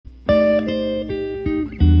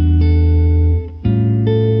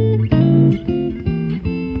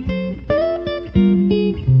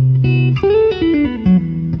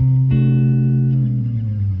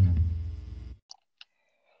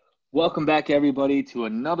Welcome back, everybody, to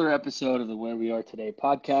another episode of the Where We Are Today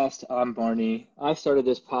podcast. I'm Barney. I started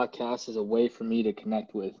this podcast as a way for me to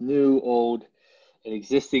connect with new, old, and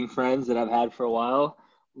existing friends that I've had for a while,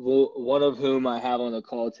 one of whom I have on the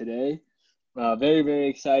call today. Very, very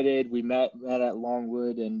excited. We met at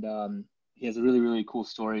Longwood, and he has a really, really cool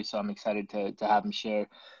story, so I'm excited to have him share.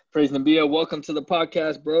 Praise Nabia, welcome to the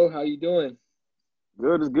podcast, bro. How you doing?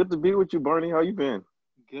 Good. It's good to be with you, Barney. How you been?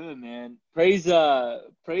 Good, man. Praise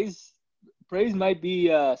might be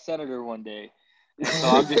senator one day, and so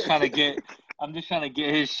I'm just trying to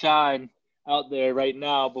get his shine out there right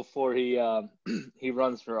now before he he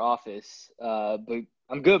runs for office. But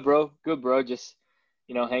I'm good, bro. Good, bro. Just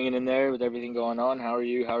hanging in there with everything going on. How are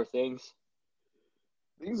you? How are things?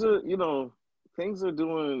 Things are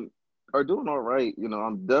doing all right.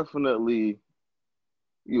 I'm definitely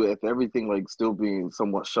if everything like still being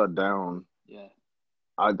somewhat shut down. Yeah.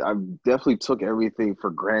 I definitely took everything for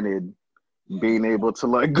granted, being able to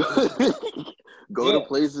like go to Yeah.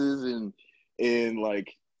 places and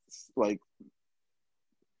like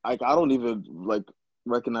I don't even like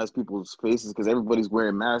recognize people's faces because everybody's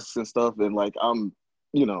wearing masks and stuff, and like I'm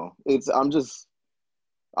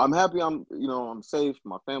happy. I'm safe.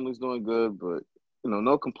 My family's doing good, but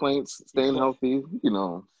no complaints. Staying Yeah. healthy.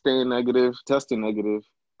 Staying negative, testing negative,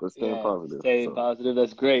 but staying Yeah. positive. Staying So positive.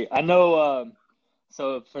 That's great. I know.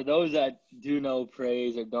 So for those that do know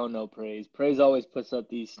Praise or don't know Praise, Praise always puts up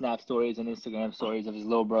these Snap stories and Instagram stories of his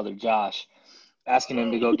little brother Josh, asking him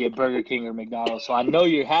to go get Burger King or McDonald's. So I know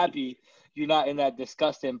you're happy you're not in that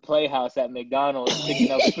disgusting playhouse at McDonald's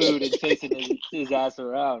picking up food and chasing his ass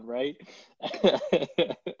around, right?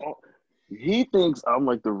 he thinks I'm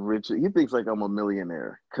like the richest. He thinks like I'm a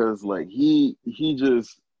millionaire because like he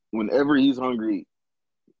just whenever he's hungry,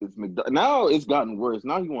 it's McDonald's. Now it's gotten worse.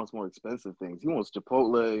 Now he wants more expensive things. He wants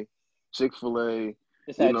Chipotle, Chick-fil-A.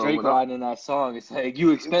 It's that Drake When I line in that song. It's like,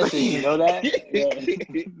 you expensive, you know that?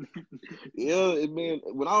 Yeah. yeah, man.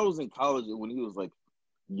 When I was in college, when he was like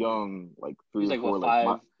young, like He three was or like, what, four, like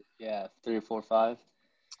my five? Yeah, 3 or 4, 5.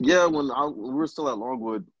 yeah, we were still at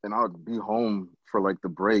Longwood, and I would be home for like the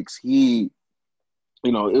breaks. He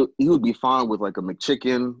would be fine with like a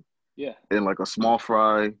McChicken Yeah. and like a small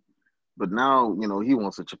fry. But now, he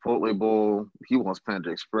wants a Chipotle bowl. He wants Panda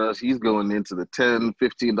Express. He's going into the $10,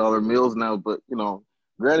 $15 meals now. But,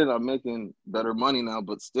 granted, I'm making better money now,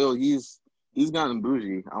 but still, he's gotten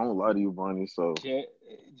bougie. I won't lie to you, Barney. So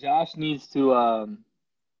Josh needs to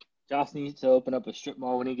open up a strip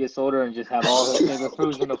mall when he gets older and just have all his favorite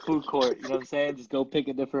foods in a food court. You know what I'm saying? Just go pick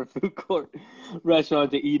a different food court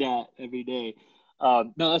restaurant to eat at every day. No,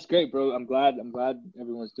 that's great, bro. I'm glad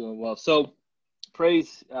everyone's doing well. So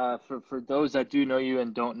Praise, for those that do know you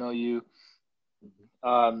and don't know you,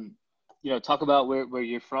 talk about where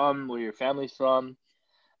you're from, where your family's from.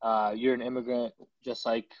 You're an immigrant just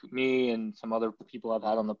like me and some other people I've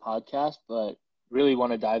had on the podcast, but really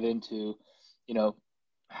want to dive into, you know,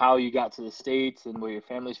 how you got to the States and where your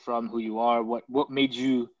family's from, who you are, what made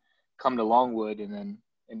you come to Longwood, and then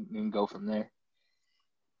and go from there.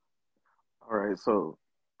 all right, so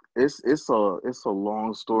it's a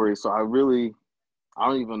long story. So I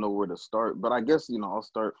don't even know where to start. But I guess I'll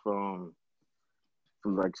start from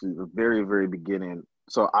actually the very very beginning.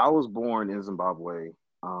 So I was born in Zimbabwe.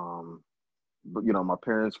 Um, but my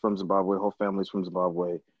parents from Zimbabwe, whole family's from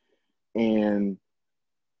Zimbabwe, and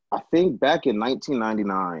I think back in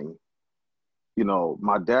 1999,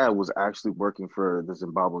 my dad was actually working for the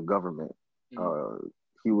Zimbabwe government. Mm-hmm. Uh,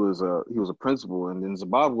 he was a principal, and in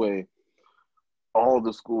Zimbabwe, all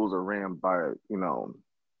the schools are ran by the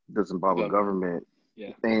The Zimbabwe government. government,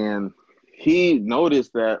 Yeah. and he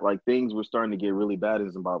noticed that like things were starting to get really bad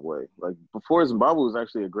in Zimbabwe. Like before, Zimbabwe was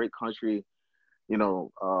actually a great country. You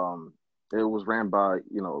know, um, it was ran by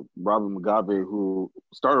Robert Mugabe, who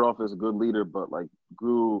started off as a good leader, but like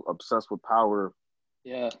grew obsessed with power,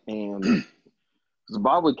 Yeah. and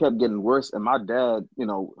Zimbabwe kept getting worse. And my dad,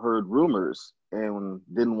 heard rumors and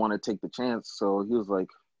didn't want to take the chance, so he was like,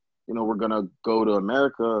 we're gonna go to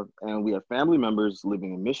America, and we have family members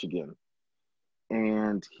living in Michigan,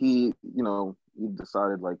 and he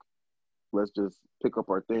decided like let's just pick up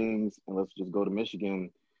our things and let's just go to Michigan,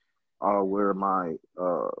 where my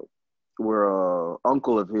where a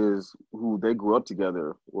uncle of his who they grew up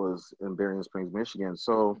together was in Berrien Springs, Michigan.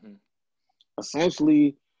 So Mm-hmm.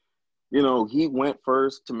 essentially, he went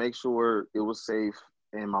first to make sure it was safe,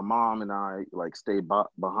 and my mom and I like stayed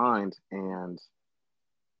behind, and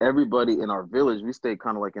everybody in our village, we stayed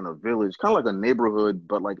kind of like in a village, kind of like a neighborhood,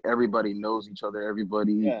 but like everybody knows each other,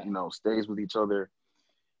 everybody Yeah. stays with each other,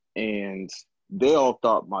 and they all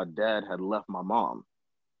thought my dad had left my mom.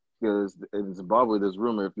 because in Zimbabwe, there's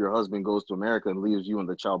rumor if your husband goes to America and leaves you and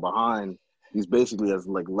the child behind, he's basically has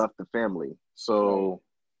like left the family. Right. So,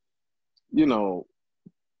 you know,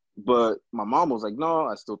 but my mom was like, no,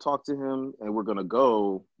 I still talk to him and we're gonna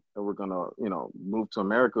go and we're gonna, move to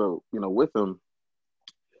America, with him.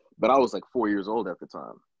 But I was like 4 years old at the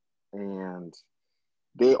time. And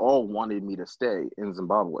they all wanted me to stay in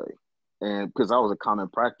Zimbabwe. And because that was a common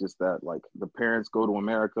practice that like the parents go to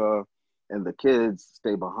America and the kids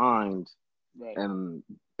stay behind, Right. and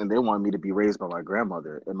they wanted me to be raised by my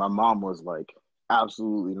grandmother. And my mom was like,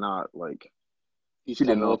 absolutely not. Like He's she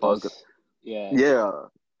didn't coming know if with I was gonna, us. Yeah. yeah,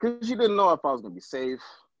 because she didn't know if I was gonna be safe,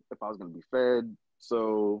 if I was gonna be fed.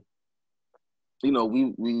 So we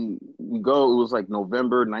go. It was like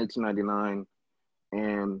November 1999,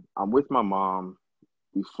 and I'm with my mom.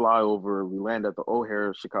 We fly over. We land at the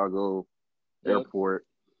O'Hare Chicago Yep. airport,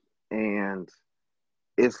 and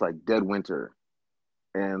it's like dead winter,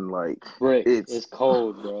 and like Brick. it's It's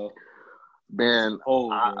cold, bro. man.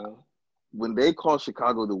 Cold, I, bro. when they call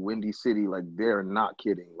Chicago the Windy City, like they're not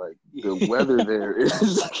kidding. Like the weather there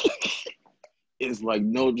is like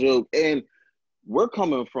no joke, and we're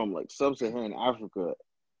coming from like sub-Saharan Africa,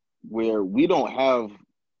 where we don't have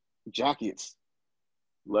jackets.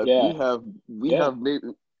 Like Yeah. we Yeah. have maybe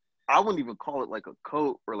I wouldn't even call it like a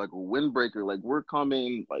coat or like a windbreaker. Like we're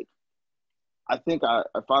coming like I think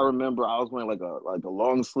if I remember I was wearing like a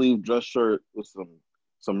long sleeve dress shirt with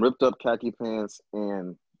some ripped up khaki pants,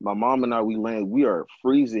 and my mom and I we are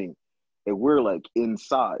freezing and we're like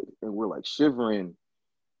inside and we're like shivering.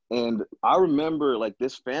 And I remember like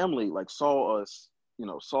this family like saw us,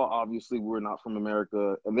 saw obviously we're not from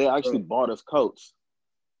America, and they actually Right. bought us coats.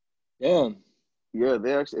 Damn. Yeah,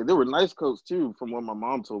 they were nice coats too, from what my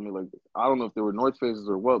mom told me. Like I don't know if they were North Faces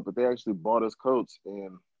or what, but they actually bought us coats.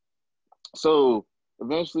 And so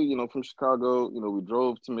eventually, from Chicago, we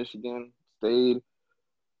drove to Michigan, stayed,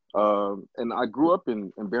 and I grew up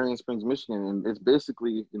in Berrien Springs, Michigan, and it's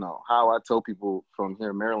basically, how I tell people from here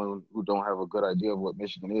in Maryland who don't have a good idea of what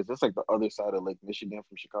Michigan is. It's like the other side of Lake Michigan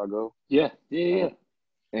from Chicago. Yeah. Yeah. Yeah.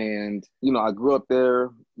 And I grew up there.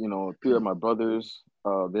 Three of my brothers,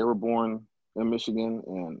 they were born in Michigan,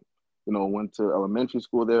 and went to elementary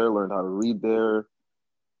school there, learned how to read there,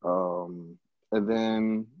 and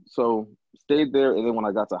then so stayed there. And then when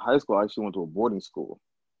I got to high school, I actually went to a boarding school.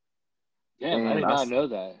 Damn. I And did not know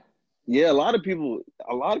that. yeah, a lot of people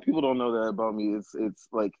don't know that about me. It's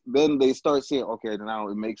like then they start saying, okay, now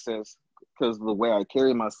it makes sense because of the way I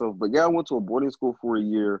carry myself. But yeah, I went to a boarding school for a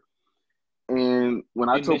year, and when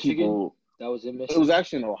I In tell Michigan? people, That was in it was Michigan?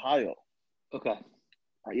 actually in Ohio. Okay.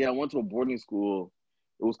 Yeah, I went to a boarding school.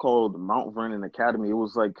 It was called Mount Vernon Academy. It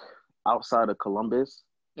was like outside of Columbus,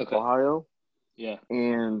 Okay. Ohio. Yeah.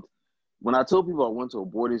 And when I tell people I went to a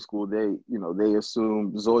boarding school, they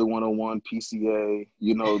assume Zoe 101, PCA,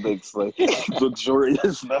 that's like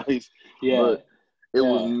luxurious, nice. Yeah. But it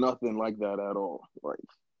was Yeah. nothing like that at all. Like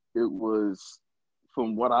it was,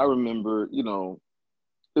 from what I remember,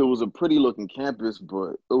 it was a pretty looking campus,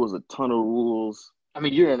 but it was a ton of rules, I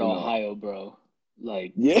mean, you're in you know. Ohio, bro.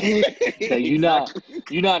 Like, Yeah, like you're not exactly.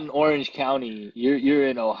 you're not in Orange County. You're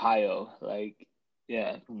in Ohio. Like,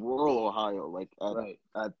 yeah. Rural Ohio, like Right.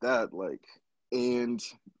 at that, like, and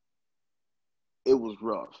it was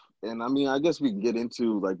rough. And I mean, I guess we can get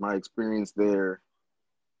into like my experience there,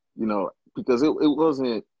 because it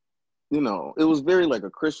wasn't, it was very like a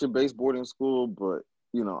Christian based boarding school, but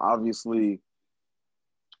obviously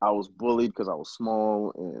I was bullied because I was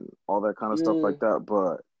small and all that kind of stuff like You're that.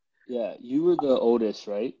 But Yeah, you were the oldest,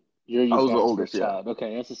 right? You're I your was the parents' oldest, first yeah. child.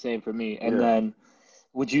 Okay, that's the same for me. And Yeah. then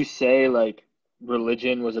would you say like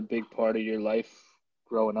religion was a big part of your life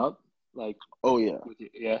growing up? Like Oh yeah.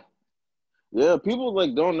 yeah. Yeah, people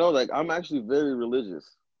like don't know like I'm actually very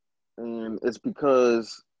religious. And it's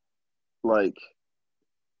because like,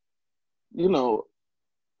 you know,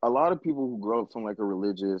 a lot of people who grow up from like a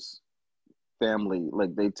religious family,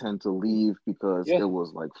 like they tend to leave because Yeah. it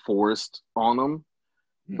was like forced on them.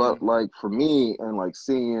 Hmm. But like for me and like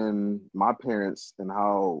seeing my parents and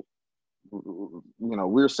how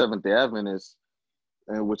we're Seventh Day Adventists,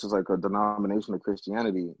 and which is like a denomination of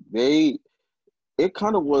Christianity, it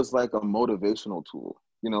kind of was like a motivational tool.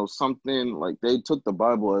 Something like they took the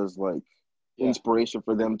Bible as like Yeah. inspiration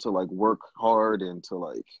for them to like work hard and to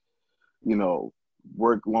like you know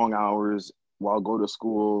work long hours while go to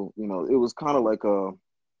school. It was kind of like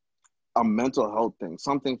a mental health thing,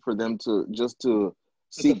 something for them to just to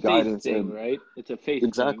It's a seek faith guidance thing, and right? It's a faith thing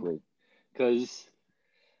exactly. because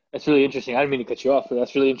that's really interesting. I didn't mean to cut you off, but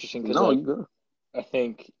that's really interesting because No, like you good. I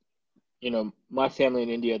think, my family in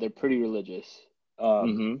India, they're pretty religious. Um,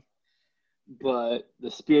 Mm-hmm. but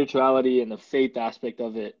the spirituality and the faith aspect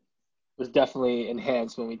of it was definitely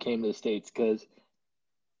enhanced when we came to the States because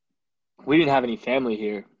we didn't have any family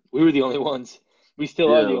here. We were the only ones. We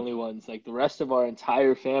still are the Yeah. only ones. Like the rest of our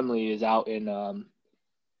entire family is out in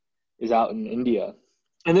India.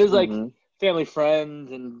 And there's like Mm-hmm. family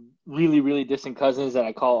friends and really, really distant cousins that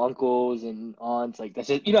I call uncles and aunts. Like that's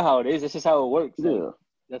just how it is. That's just how it works. Like Yeah.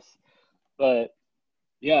 that's but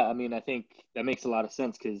yeah, I mean I think that makes a lot of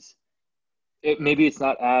sense because maybe it's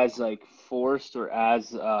not as like forced or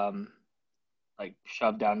as like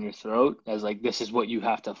shoved down your throat as like this is what you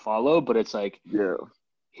have to follow, but it's like Yeah.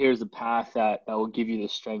 here's a path that will give you the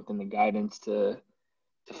strength and the guidance to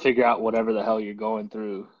figure out whatever the hell you're going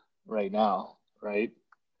through right now, right?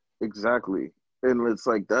 Exactly. And it's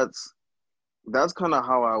like that's kind of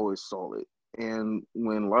how I always saw it. And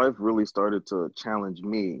when life really started to challenge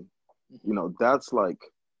me, Hmm. that's like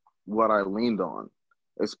what I leaned on,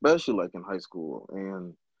 especially like in high school.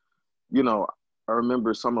 And, you know, I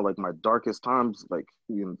remember some of like my darkest times, like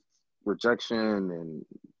rejection and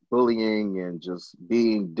bullying and just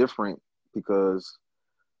being different because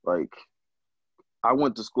like I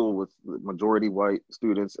went to school with majority white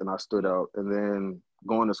students and I stood Yeah, out. And then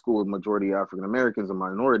going to school with majority African Americans and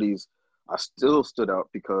minorities, I still stood out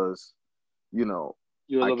because, you know,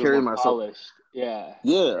 you're a I little bit carry more myself. polished. Yeah,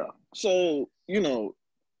 Yeah. yeah, So,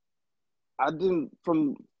 I didn't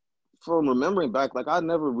from remembering back, like I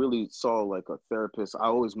never really saw like a therapist. I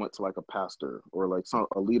always went to like a pastor or like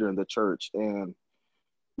a leader in the church. And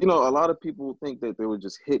a lot of people think that they would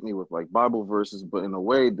just hit me with like Bible verses, but in a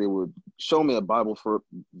way, they would show me a Bible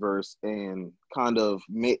verse and kind of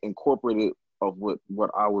incorporate it of what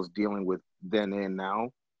I was dealing with then and now,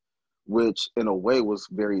 which in a way was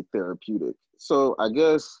very therapeutic. So I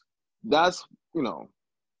guess that's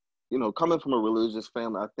coming from a religious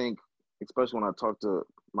family. I think, especially when I talk to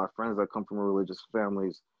my friends that come from religious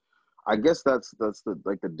families, I guess that's the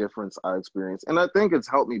like the difference I experience, and I think it's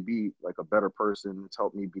helped me be like a better person. It's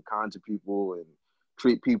helped me be kind to people and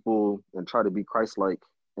treat people and try to be Christ-like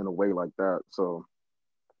in a way like that. So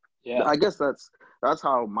yeah. I guess that's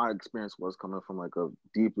how my experience was coming from like a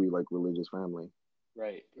deeply like religious family.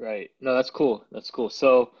 Right, right. No, that's cool. That's cool.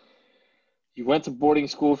 So you went to boarding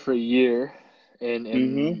school for a year in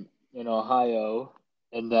Hmm. in Ohio,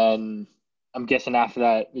 and then I'm guessing after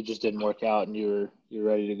that it just didn't work out, and you're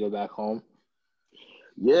ready to go back home.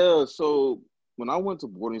 Yeah. So when I went to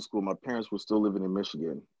boarding school, my parents were still living in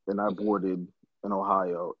Michigan, and I Okay. boarded in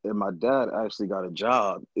Ohio. And my dad actually got a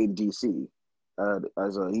job in DC.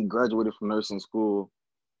 He graduated from nursing school,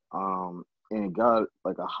 and got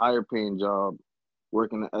like a higher paying job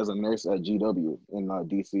working as a nurse at GW in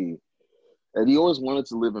DC. And he always wanted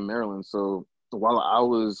to live in Maryland. So while I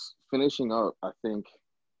was finishing up, I think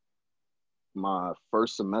my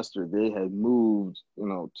first semester, they had moved,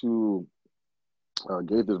 to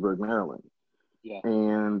Gaithersburg, Maryland. Yeah.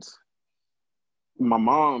 And my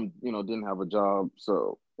mom, didn't have a job.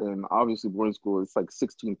 So, and obviously boarding school, it's like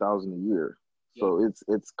 16,000 a year. Yep. So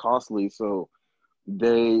it's costly. So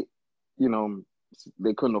they, you know,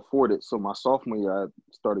 they couldn't afford it. So my sophomore year, I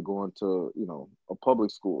started going to, a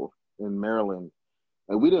public school in Maryland.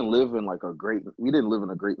 And we didn't live in a great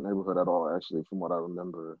neighborhood at all, actually, from what I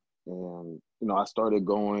remember. And, I started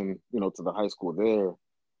going, to the high school there,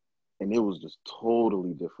 and it was just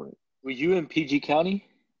totally different. Were you in PG County?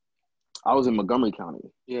 I was in Montgomery County.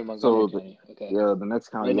 You're in Montgomery So County. Okay. yeah, the next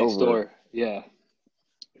Right county next over. door. Yeah.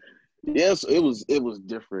 Yes, it was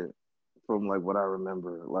different from like what I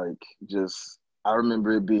remember. Like just I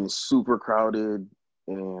remember it being super crowded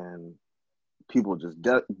and people just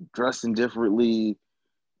dressing differently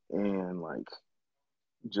and like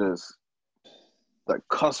just like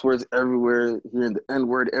cuss words everywhere, hearing the N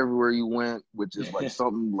word everywhere you went, which is like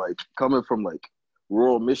something like coming from like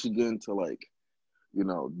rural Michigan to like,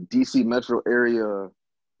 DC metro area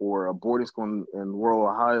or a boarding school in rural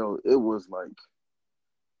Ohio. It was like,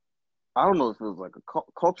 I don't know if it was like a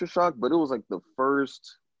culture shock, but it was like the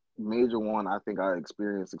first major one I think I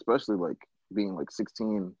experienced, especially like being like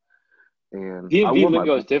 16. And I DMV wore my,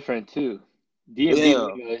 lingo is different too. DMV yeah,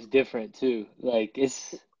 lingo is different too. Like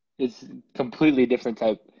it's completely different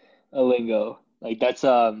type of lingo. Like that's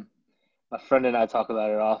my friend and I talk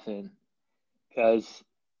about it often because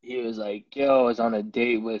he was like, "Yo, I was on a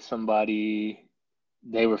date with somebody.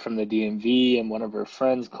 They were from the DMV, and one of her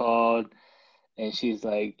friends called, and she's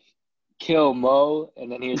like, 'Kill Mo,'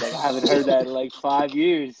 and then he was like, 'I haven't heard that in like 5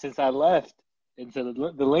 years since I left.' And so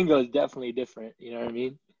the lingo is definitely different. You know what I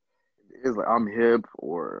mean? it's like I'm hip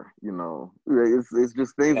or, it's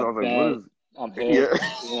just things I Yeah, was like, what bet. is, I'm yeah. hip.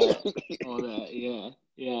 Yeah, all that. Yeah,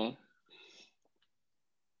 yeah.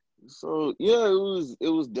 So yeah, it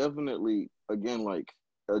was definitely, again, like,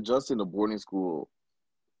 adjusting to boarding school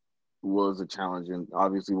was a challenge, and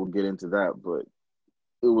obviously we'll get into that, but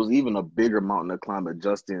it was even a bigger mountain to climb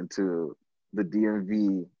adjusting to the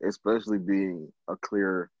DMV, especially being a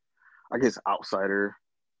clear, I guess, outsider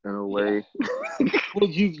in a Yeah. way. Well,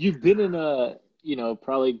 you've been in a,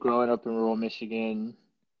 probably growing up in rural Michigan,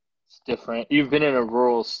 it's different. You've been in a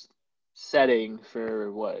rural setting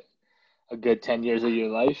for what, a good 10 years of your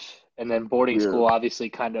life, and then boarding Yeah. school obviously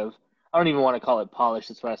kind of, I don't even want to call it polished,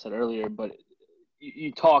 that's what I said earlier, but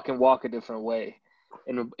you talk and walk a different way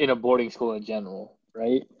in a boarding school in general,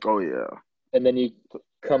 right? Oh yeah. And then you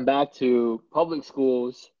come back to public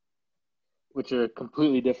schools, which are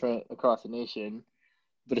completely different across the nation,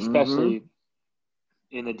 but Mm-hmm. especially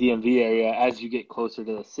in the DMV area, as you get closer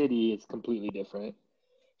to the city, it's completely different.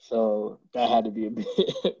 So that had to be a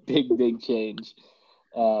big change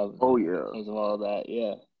Oh in yeah. terms of all of that.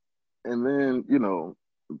 Yeah. And then,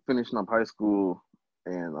 finishing up high school,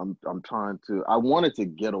 and I'm trying to, I wanted to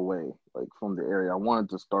get away, like, from the area. I wanted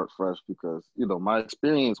to start fresh because, my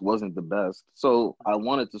experience wasn't the best. So I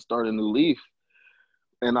wanted to start a new leaf,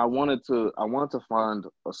 and I wanted to find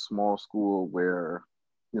a small school where,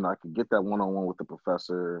 I could get that one-on-one with the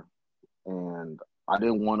professor, and I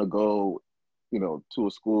didn't want to go, to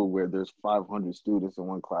a school where there's 500 students in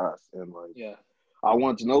one class, and, like, Yeah. I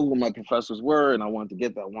wanted to know who my professors were, and I wanted to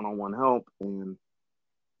get that one-on-one help. And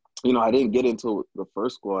I didn't get into the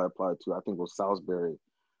first school I applied to. I think it was Salisbury.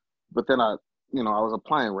 But then I was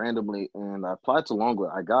applying randomly, and I applied to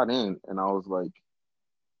Longwood. I got in, and I was like,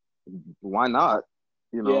 why not?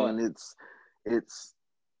 Yeah. And it's it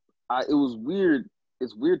was weird.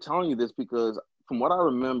 It's weird telling you this because from what I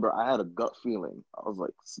remember, I had a gut feeling. I was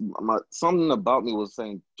like, something about me was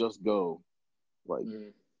saying, just go. Like,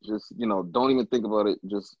 Mm. just, don't even think about it.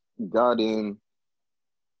 Just got in,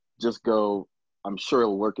 just go. I'm sure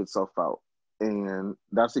it'll work itself out. And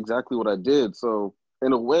that's exactly what I did. So,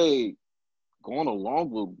 in a way, going to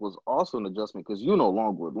Longwood was also an adjustment because,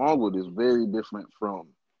 Longwood. Longwood is very different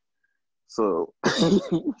so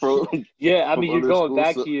from Yeah, I from mean, you're other going schools.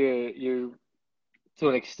 back So, to your to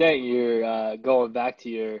an extent, you're going back to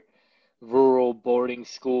your rural boarding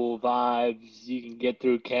school vibes. You can get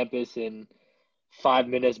through campus in 5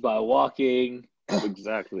 minutes by walking.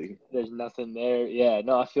 exactly. There's nothing there. Yeah,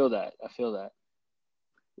 no, I feel that. I feel that.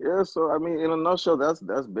 Yeah, so I mean, in a nutshell, that's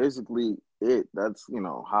basically it. That's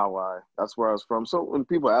that's where I was from. So when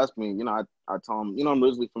people ask me, I tell them, I'm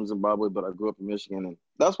originally from Zimbabwe, but I grew up in Michigan, and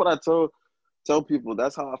that's what I tell people.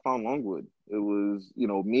 That's how I found Longwood. It was,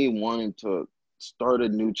 me wanting to start a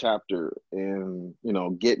new chapter and,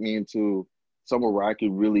 get me into somewhere where I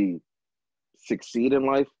could really succeed in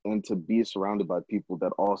life, and to be surrounded by people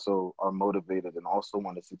that also are motivated and also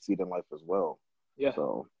want to succeed in life as well. Yeah.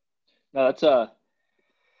 So, No,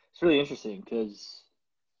 it's really interesting because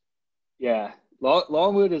yeah,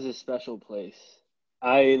 Longwood is a special place.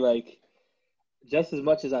 I like just as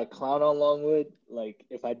much as I clown on Longwood. Like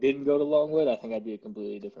if I didn't go to Longwood, I think I'd be a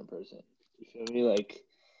completely different person. You feel me? Like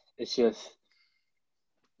it's just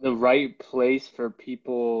the right place for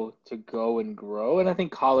people to go and grow. And I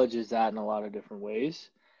think college is that in a lot of different ways.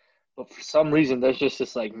 But for some reason, there's just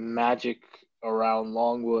this like magic around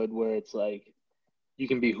Longwood where it's like you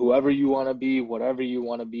can be whoever you want to be, whatever you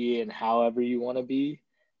want to be, and however you want to be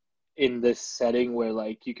in this setting where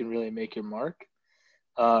like you can really make your mark.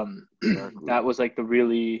 exactly. That was like the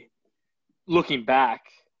really looking back,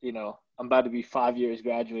 I'm about to be 5 years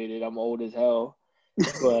graduated. I'm old as hell,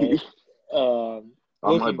 but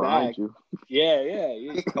I'm right looking behind back, you. yeah,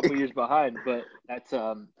 you're a couple years behind, but that's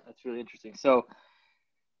really interesting. So,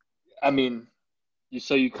 I mean,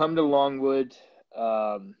 you come to Longwood,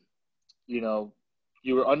 um, you know,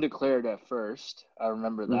 you were undeclared at first. I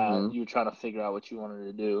remember that Hmm. you were trying to figure out what you wanted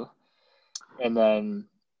to do, and then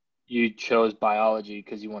you chose biology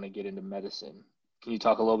because you want to get into medicine. Can you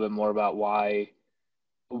talk a little bit more about why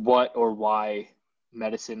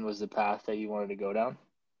medicine was the path that you wanted to go down?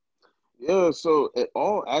 Yeah, so it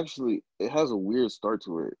has a weird start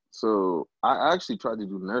to it. So I actually tried to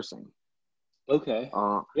do nursing. Okay.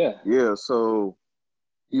 Uh, Yeah. yeah, so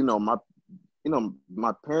you know my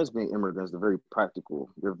my parents being immigrants, they're very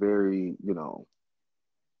practical. They're very,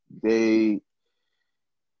 they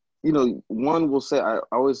one will say, I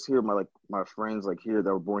always hear my friends like here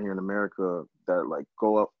that were born here in America that like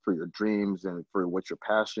go up for your dreams and for what's your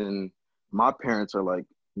passion. My parents are like,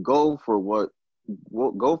 go for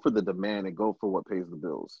go for the demand and go for what pays the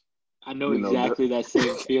bills. I know You know, the exactly that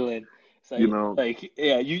same feeling. It's you know,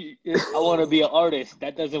 yeah, I want to be an artist.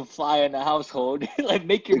 That doesn't fly in the household. Like,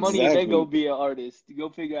 make your money and then go exactly. be an artist. Go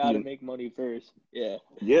figure out how to You, make money first. Yeah.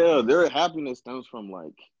 yeah, their happiness stems from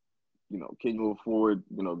like, can you afford,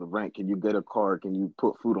 the rent? Can you get a car? Can you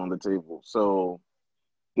put food on the table? So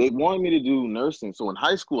they wanted me to do nursing. So in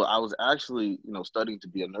high school, I was actually, studying to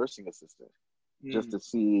be a nursing assistant just Mm, to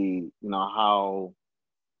see,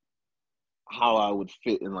 how I would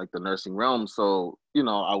fit in like the nursing realm. So, we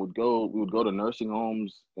would go to nursing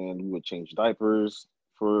homes and we would change diapers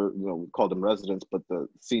for, we called them residents, but the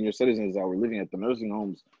senior citizens that were living at the nursing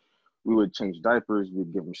homes, we would change diapers,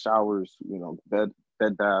 we'd give them showers, bed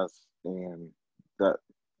baths, and that,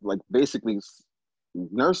 like, basically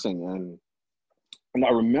nursing. And I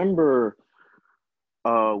remember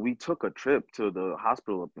we took a trip to the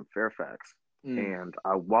hospital up in Fairfax, mm, and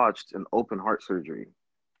I watched an open heart surgery.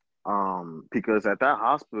 Because at that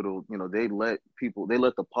hospital, they let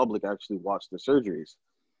the public actually watch the surgeries.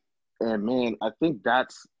 And man, I think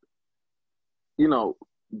that's, you know,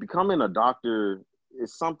 becoming a doctor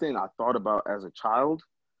is something I thought about as a child,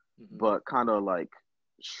 hmm. but kind of like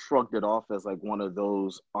shrugged it off as like one of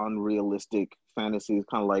those unrealistic fantasies,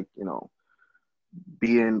 kind of like,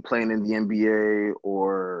 being playing in the NBA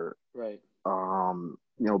or Right.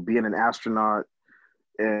 being an astronaut.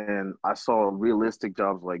 And I saw realistic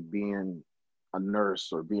jobs like being a nurse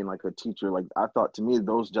or being like a teacher. Like, I thought, to me,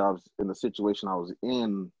 those jobs in the situation I was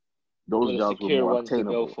in, Were those the jobs were secure more ones to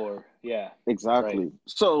go obtainable. for. Yeah. Right. Exactly.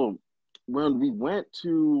 So when we went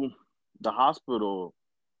to the hospital,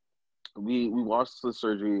 we watched the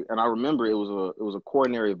surgery, and I remember it was a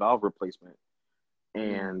coronary valve replacement, Mm,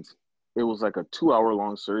 and it was like a 2 hour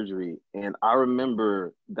long surgery. And I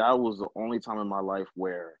remember that was the only time in my life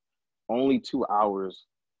where only 2 hours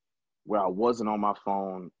where I wasn't on my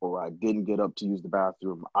phone or I didn't get up to use the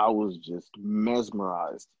bathroom. I was just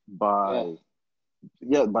mesmerized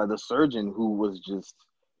yeah. by the surgeon, who was just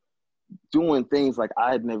doing things like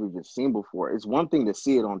I had never even seen before. It's one thing to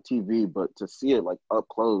see it on TV, but to see it like up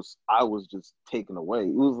close, I was just taken away.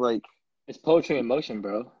 It was like, It's poetry in motion,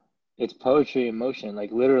 bro. It's poetry in motion.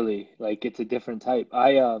 Like, literally. Like, it's a different type.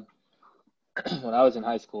 When I was in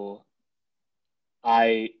high school,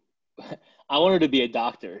 I I wanted to be a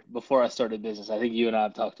doctor before I started business. I think you and I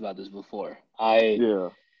have talked about this before. I yeah,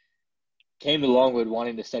 came to Longwood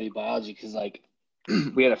wanting to study biology because, like,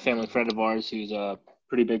 we had a family friend of ours who's a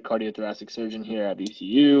pretty big cardiothoracic surgeon here at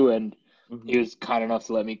BCU, and he hmm was kind enough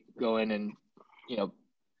to let me go in and, you know,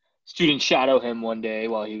 student shadow him one day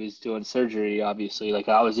while he was doing surgery. Obviously, like,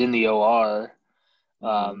 I was in the OR. hmm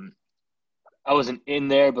Um, I wasn't in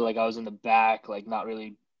there, but like I was in the back, like not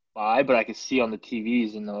really by, but I could see on the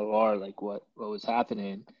TVs in the OR like what was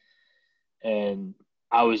happening, and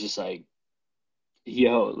I was just like,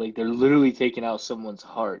 yo, like they're literally taking out someone's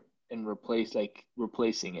heart and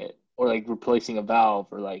replacing it, or like replacing a valve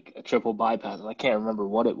or like a triple bypass. I can't remember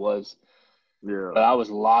what it was, yeah, but I was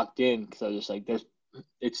locked in because I was just like, there's,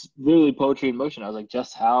 it's literally poetry in motion. I was like,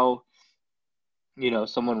 just how,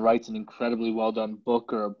 someone writes an incredibly well done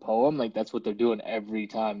book or a poem, like that's what they're doing every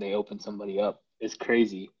time they open somebody up. It's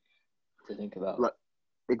crazy to think about. like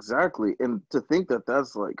exactly. And to think that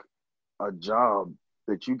that's like a job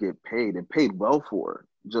that you get paid and paid well for,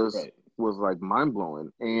 just Right. was like mind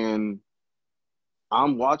blowing. And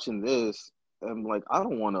I'm watching this, and like, I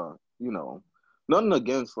don't want to, nothing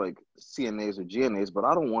against like CNAs or GNAs, but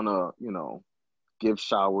I don't want to, give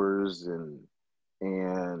showers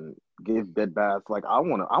and give bed baths. Like, I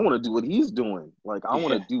want to do what he's doing. Like, I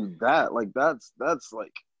want to Yeah. do that. Like, that's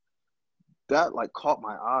like, that like caught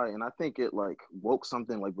my eye, and I think it like woke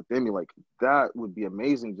something like within me. Like, that would be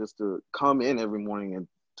amazing, just to come in every morning and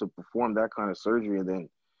to perform that kind of surgery, and then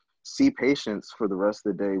see patients for the rest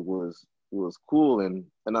of the day was cool. And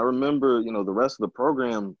I remember, the rest of the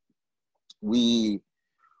program, we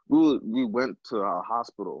we went to a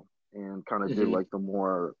hospital and kind of did Hmm. like the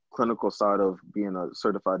more clinical side of being a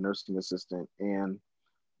certified nursing assistant. And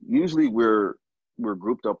usually we're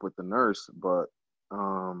grouped up with the nurse, but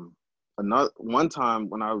another one time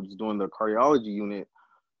when I was doing the cardiology unit,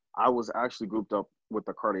 I was actually grouped up with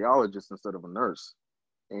a cardiologist instead of a nurse.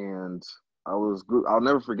 And I'll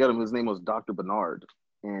never forget him. His name was Dr. Bernard,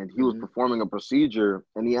 and he was Hmm. performing a procedure,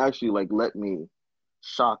 and he actually like let me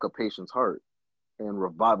shock a patient's heart and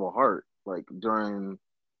revive a heart like during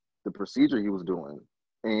the procedure he was doing.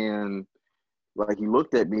 And like, he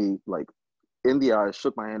looked at me like in the eyes,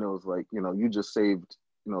 shook my hand, and was like, you just saved,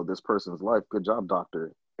 this person's life. Good job,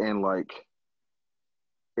 doctor. And like,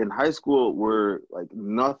 in high school, where like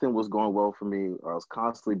nothing was going well for me, I was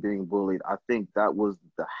constantly being bullied. I think that was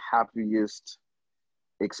the happiest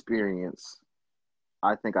experience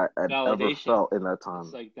I think I had ever Validation. felt in that It's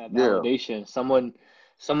time. like that Yeah, validation. Someone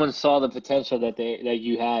saw the potential that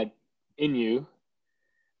you had in you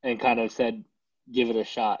and kind of said, give it a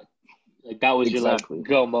shot. Like that was your like exactly.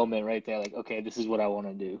 go moment right there. Like, okay, this is what I want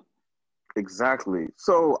to do. Exactly.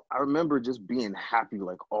 So I remember just being happy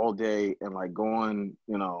like all day and like going,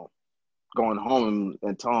 going home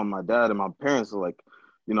and telling my dad and my parents like,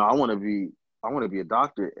 I want to be a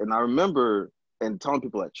doctor. And I remember and telling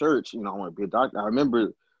people at church, I want to be a doctor. I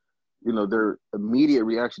remember, their immediate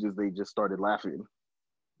reaction is they just started laughing.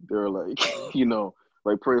 They're like, Mhm.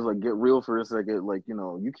 like praise, like get real for a second. Like,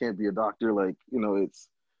 you can't be a doctor. Like, it's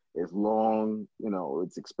long,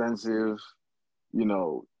 it's expensive, you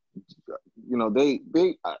know,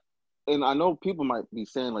 and I know people might be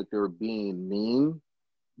saying like they were being mean,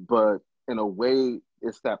 but in a way,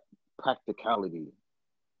 it's that practicality.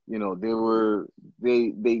 They were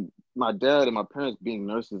they my dad and my parents being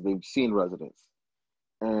nurses, they've seen residents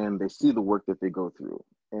and they see the work that they go through,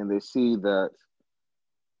 and they see that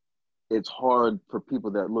it's hard for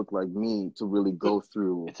people that look like me to really It's a, go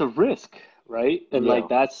through. it's a risk, right? And like Yeah,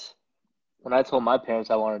 that's when I told my parents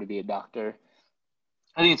I wanted to be a doctor.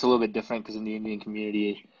 I think it's a little bit different because in the Indian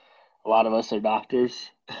community, a lot of us are doctors.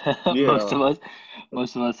 Most yeah, of us,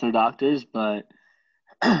 most of us are doctors, but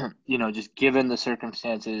just given the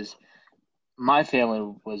circumstances my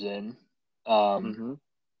family was in, um, hmm,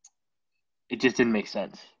 it just didn't make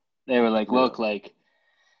sense. They were like, yeah, look, like,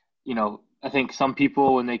 I think some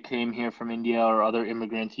people when they came here from India or other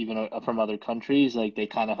immigrants, even from other countries, like they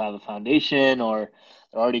kind of have a foundation or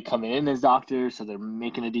they're already coming in as doctors, so they're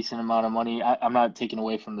making a decent amount of money. I'm not taking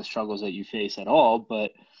away from the struggles that you face at all,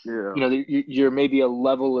 but yeah, you're maybe a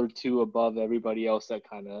level or two above everybody else that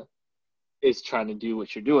kind of is trying to do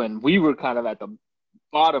what you're doing. We were kind of at the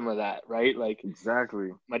bottom of that, right? Like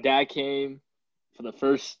exactly. my dad came for the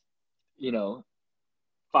first, you know,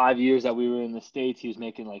 5 years that we were in the States, he was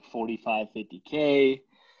making like 45, 50K.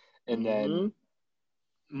 And then Hmm.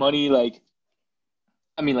 money, like,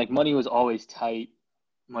 I mean, like, money was always tight.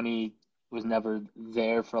 Money was never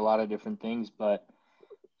there for a lot of different things. But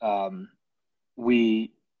um,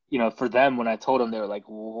 we, for them, when I told them, they were like,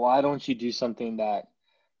 why don't you do something that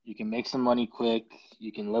you can make some money quick,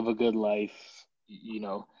 you can live a good life, you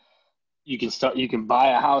can buy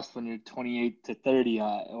a house when you're 28 to 30,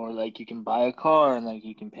 or like you can buy a car and like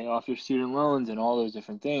you can pay off your student loans and all those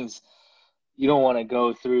different things. You don't want to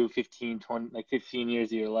go through 15, 20, like 15 years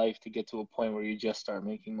of your life to get to a point where you just start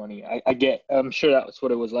making money. I'm sure that's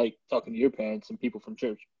what it was like talking to your parents and people from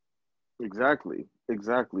church. Exactly,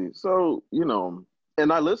 exactly. So,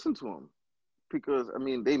 and I listened to them because I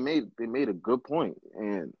mean they made a good point.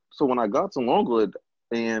 And so when I got to Longwood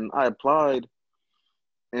and I applied,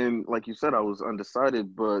 and like you said, I was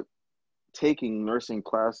undecided, but taking nursing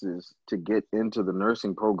classes to get into the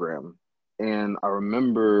nursing program. And I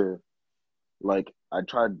remember like I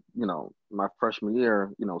tried, my freshman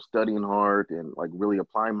year, studying hard and like really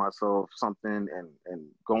applying myself something and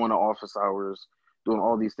going to office hours, doing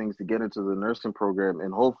all these things to get into the nursing program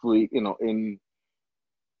and hopefully, in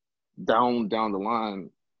down the line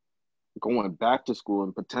going back to school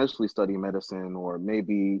and potentially studying medicine or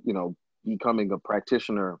maybe, becoming a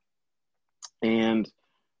practitioner. And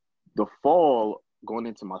the fall going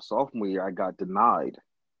into my sophomore year, I got denied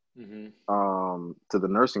Hmm. to the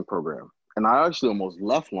nursing program. And I actually almost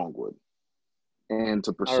left Longwood and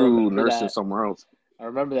to I pursue remember nursing that. somewhere else. I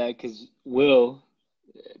remember that because Will,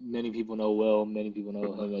 many people know Will, many people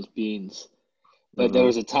know him as Beans. But there Hmm.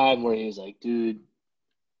 was a time where he was like, dude,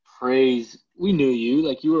 praise, we knew you,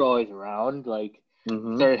 like you were always around, like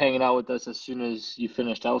you Hmm. started hanging out with us as soon as you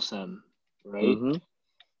finished LSEM, right? Hmm.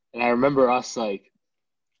 And I remember us like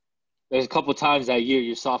there's a couple times that year,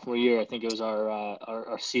 your sophomore year, I think it was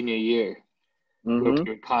our senior year, where Hmm.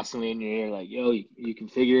 we were constantly in your ear, like, yo, you can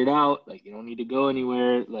figure it out, like you don't need to go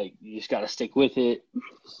anywhere, like you just got to stick with it.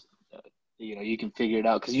 You can figure it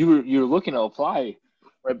out because you were looking to apply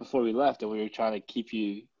right before we left, and we were trying to keep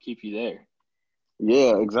you there.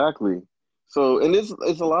 Yeah, exactly. So, and it's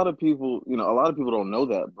a lot of people, a lot of people don't know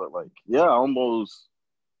that, but like, yeah, I almost,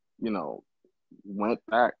 you know, went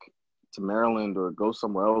back to Maryland or go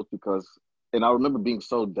somewhere else because, and I remember being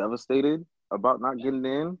so devastated about not getting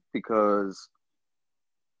in because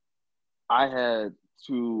I had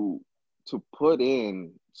to put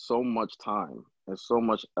in so much time and so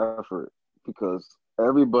much effort because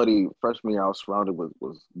everybody freshman year I was surrounded with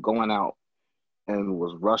was going out and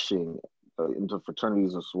was rushing into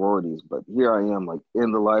fraternities and sororities. But here I am, like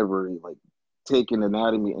in the library, like taking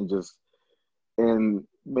anatomy and just and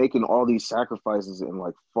making all these sacrifices and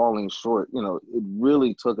like falling short. It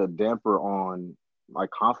really took a damper on my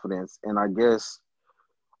confidence. And I guess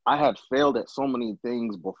I had failed at so many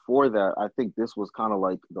things before that. I think this was kind of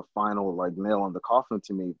like the final like nail in the coffin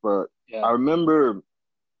to me. But Yeah. I remember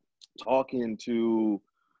talking to,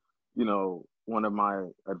 one of my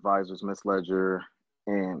advisors, Miss Ledger,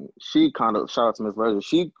 and she kind of, shout out to Miss Ledger.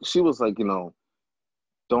 She was like,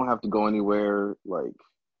 don't have to go anywhere. Like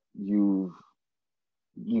you've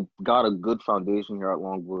you got a good foundation here at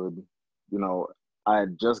Longwood. You know, I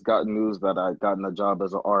had just gotten news that I had gotten a job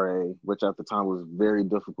as an RA, which at the time was very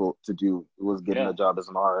difficult to do. It was getting Yeah. a job as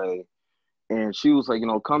an RA. And she was like,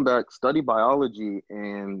 come back, study biology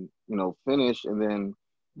and, finish. And then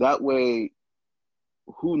that way,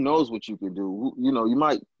 who knows what you could do? You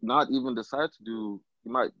might not even decide to do,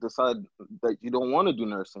 you might decide that you don't want to do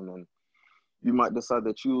nursing, and you might decide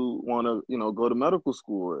that you want to, go to medical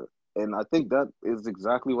school. And I think that is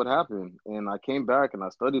exactly what happened. And I came back and I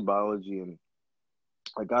studied biology, and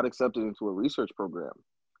I got accepted into a research program.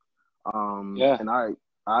 Yeah. And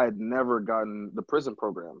I had never gotten the prison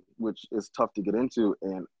program, which is tough to get into.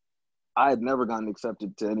 And I had never gotten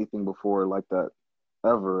accepted to anything before like that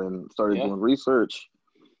ever, and started Yeah. doing research,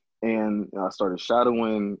 and I started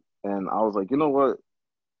shadowing. And I was like, you know what?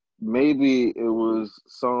 Maybe it was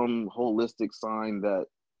some holistic sign that,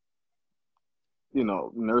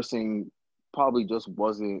 nursing probably just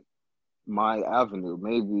wasn't my avenue.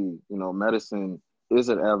 Maybe, medicine is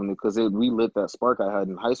an avenue, because it relit that spark I had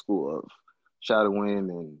in high school of shadowing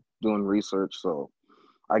and doing research. So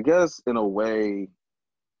I guess in a way,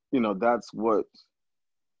 that's what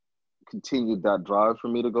continued that drive for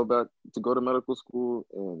me to go back to go to medical school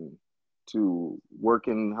and to work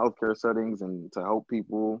in healthcare settings and to help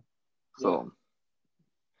people. Yeah. So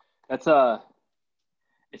That's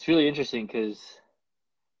it's really interesting because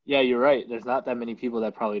yeah, you're right. There's not that many people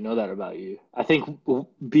that probably know that about you. I think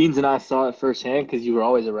Beans and I saw it firsthand because you were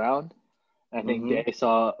always around. I think hmm Day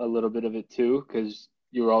saw a little bit of it too because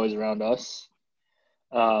you were always around us.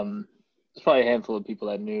 There's probably a handful of people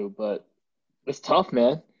that knew, but it's tough,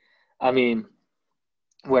 man. I mean,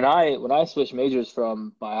 when I switched majors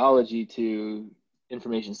from biology to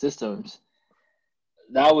information systems,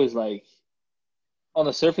 that was like on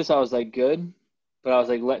the surface I was like good, but I was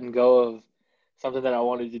like letting go of something that I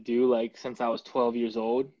wanted to do like since I was 12 years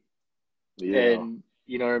old. yeah. And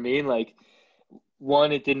you know what I mean? Like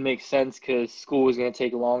one, it didn't make sense because school was going to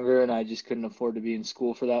take longer and I just couldn't afford to be in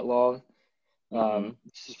school for that long. hmm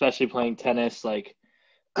Especially playing tennis, like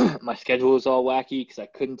my schedule was all wacky because I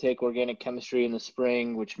couldn't take organic chemistry in the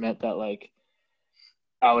spring, which meant that like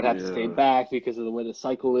I would have to stay Yeah. back because of the way the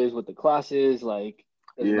cycle is with the classes. Like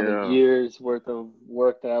there's another Yeah. year's worth of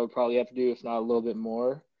work that I would probably have to do, if not a little bit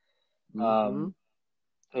more. hmm Um,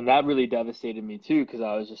 and that really devastated me too because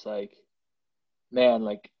I was just like, man,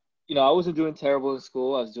 like I wasn't doing terrible in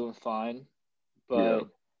school. I was doing fine, Yeah. but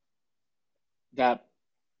that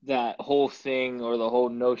that whole thing or the whole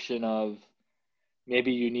notion of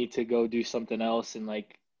maybe you need to go do something else and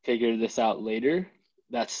like figure this out later,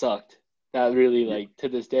 that sucked. That really Yeah. like to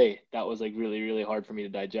this day, that was like really, really hard for me to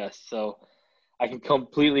digest. So I can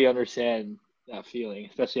completely understand that feeling,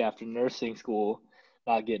 especially after nursing school,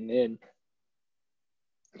 not getting in.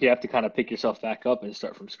 You have to kind of pick yourself back up and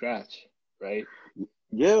start from scratch, right?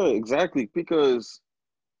 Yeah, exactly. Because,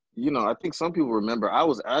 I think some people remember I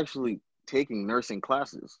was actually taking nursing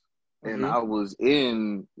classes, and Mm-hmm. I was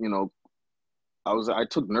in, I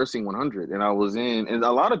took nursing 100, and I was in, and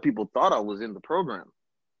a lot of people thought I was in the program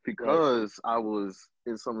Right. because I was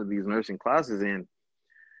in some of these nursing classes. And,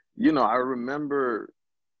 I remember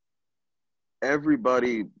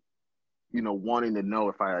everybody, wanting to know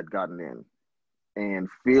if I had gotten in, and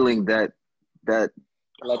feeling that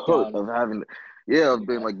Let hurt down. of having, yeah, of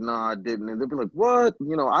being Yeah. like, nah, I didn't. And they'll be like, what?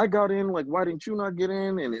 I got in, like, why didn't you not get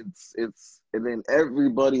in? And and then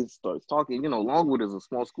everybody starts talking. Longwood is a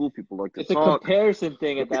small school, people like to It's a talk. comparison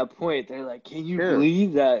thing at that point. They're like, "Can you Yeah.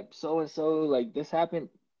 believe that so and so like this happened?"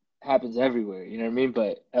 Happens everywhere, you know what I mean?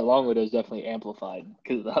 But at Longwood, it was definitely amplified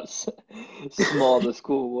because that's small the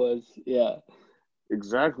school was. Yeah,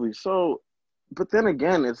 Exactly. So, but then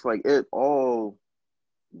again, it's like it all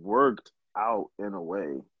worked out in a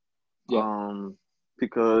way, yeah, um,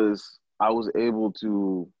 because I was able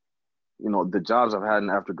to, the jobs I've had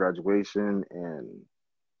after graduation, and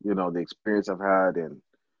the experience I've had, and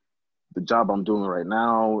the job I'm doing right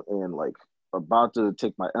now, and like about to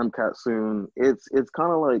take my MCAT soon. It's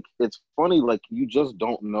kind of like, it's funny, like you just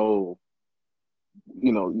don't know.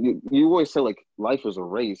 You always say like life is a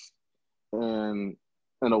race, and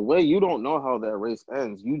in a way you don't know how that race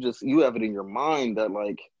ends. You have it in your mind that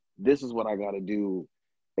like this is what I got to do,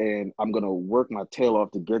 and I'm gonna work my tail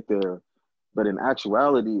off to get there. But in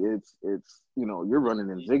actuality, it's you're running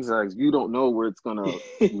in zigzags. You don't know where it's gonna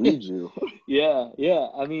lead you. Yeah, yeah.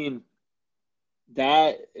 I mean,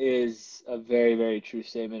 that is a very, very true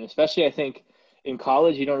statement. Especially, I think in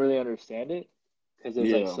college, you don't really understand it because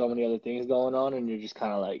there's like Yeah, so many other things going on, and you're just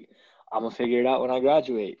kind of like, I'm gonna figure it out when I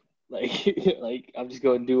graduate. Like, like I'm just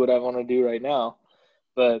going to do what I want to do right now.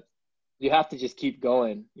 But you have to just keep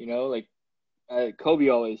going, you know? Like Kobe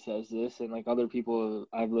always says this, and like other people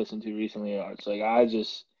I've listened to recently are. It's like I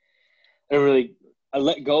didn't really I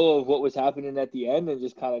let go of what was happening at the end and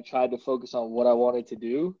just kind of tried to focus on what I wanted to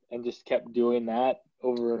do and just kept doing that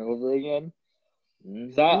over and over again.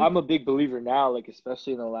 Because hmm I'm a big believer now, like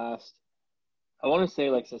especially in the last, I want to say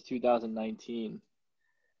like since 2019,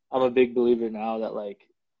 I'm a big believer now that like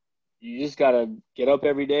you just gotta get up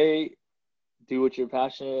every day, do what you're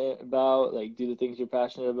passionate about, like do the things you're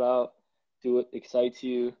passionate about, do what excites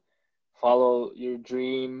you, follow your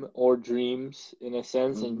dream or dreams in a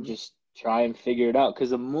sense, and hmm just try and figure it out.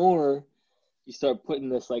 Because the more you start putting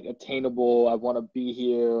this like attainable, I want to be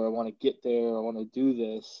here, or I want to get there, or I want to do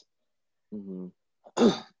this, hmm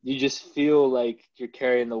you just feel like you're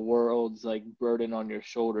carrying the world's like burden on your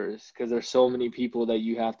shoulders because there's so many people that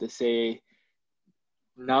you have to say,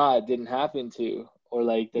 nah, it didn't happen to. Or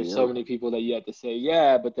like there's so Yep, many people that you have to say,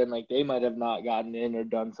 yeah, but then like they might have not gotten in or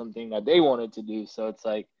done something that they wanted to do. So it's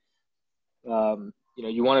like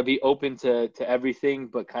you want to be open to everything,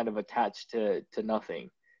 but kind of attached to nothing,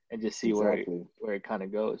 and just see exactly, where it kind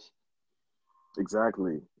of goes.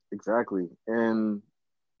 exactly, exactly. And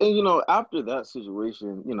after that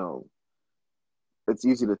situation, it's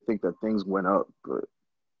easy to think that things went up, but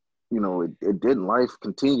it didn't. Life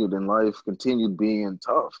continued being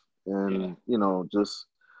tough. Yeah, And, just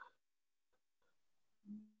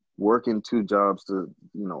working two jobs to,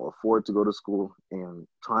 afford to go to school and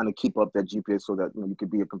trying to keep up that GPA so that, you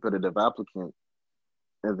could be a competitive applicant.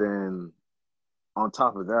 And then on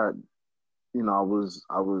top of that, I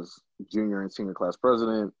was junior and senior class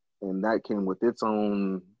president, and that came with its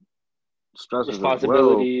own stresses as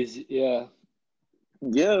well. responsibilities. Yeah,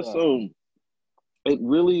 Yeah, yeah, so it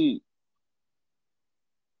really,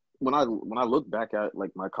 when I look back at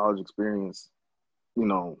like my college experience, you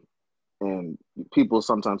know, and people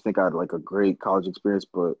sometimes think I had like a great college experience,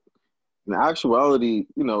 but in actuality,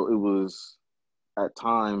 it was at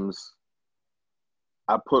times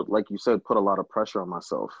I put, like you said, put a lot of pressure on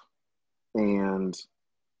myself. And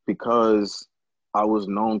because I was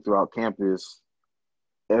known throughout campus,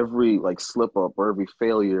 every like slip up or every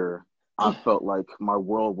failure, I felt like my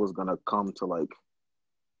world was gonna come to like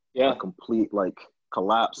a yeah. complete like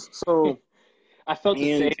collapse. So, I felt the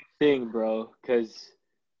same and thing, bro. Because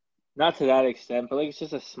not to that extent, but like it's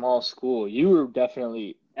just a small school. You were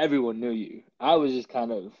definitely everyone knew you. I was just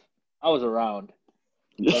kind of I was around.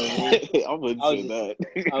 You know what I mean? I wouldn't I was say just that.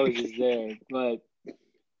 I was just there. But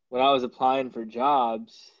when I was applying for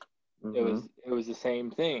jobs, hmm it was the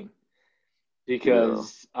same thing Yeah.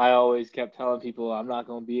 because I always kept telling people I'm not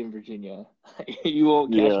going to be in Virginia. You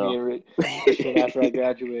won't catch me Yeah. in Richmond after I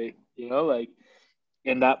graduate. Like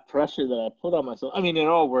and that pressure that I put on myself. I mean, it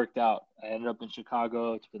all worked out. I ended up in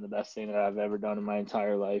Chicago. It's been the best thing that I've ever done in my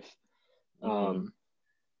entire life. hmm Um,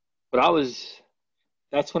 but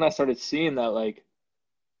that's when I started seeing that like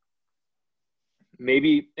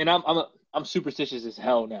maybe, and I'm superstitious as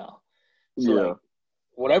hell now. So Yeah. like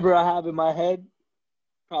whatever I have in my head,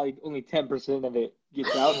 probably only 10% of it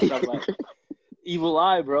gets out because I'm like, evil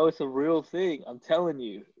eye, bro. It's a real thing. I'm telling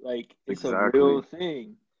you, like it's a real Exactly.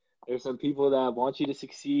 thing. There's some people that want you to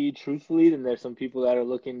succeed truthfully, and there's some people that are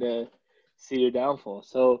looking to see your downfall.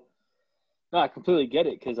 So, no, I completely get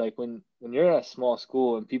it because like when you're in a small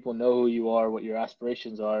school and people know who you are, what your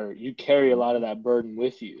aspirations are, you carry a lot of hmm that burden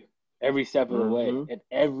with you every step of the way, hmm and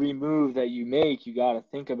every move that you make, you got to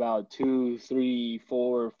think about two, three,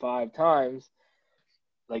 four, five times.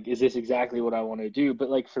 Like, is this exactly what I want to do? But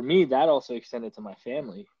like for me, that also extended to my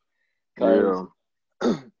family because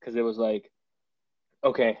Yeah. because it was like,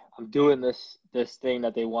 okay, I'm doing this thing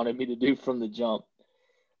that they wanted me to do from the jump.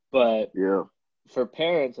 But Yeah. for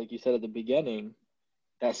parents, like you said at the beginning,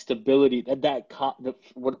 that stability,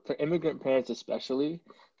 what for immigrant parents especially,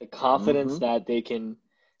 the confidence hmm that they can,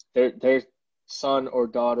 their son or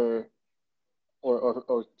daughter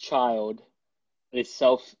or child is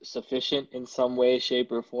self-sufficient in some way,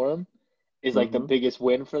 shape, or form is like the hmm biggest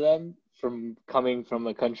win for them from coming from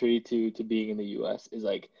a country to being in the US is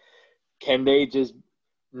like, can they just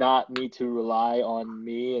not need to rely on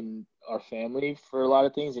me and our family for a lot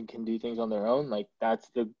of things and can do things on their own? Like that's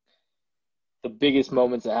the biggest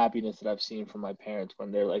moments of happiness that I've seen from my parents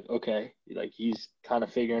when they're like, okay, like he's kind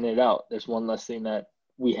of figuring it out. There's one less thing that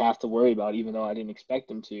we have to worry about, even though I didn't expect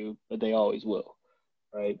them to, but they always will,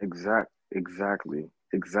 right?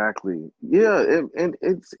 Exactly. Yeah, and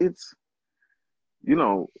it's you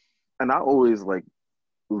know, and I always like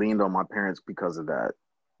leaned on my parents because of that.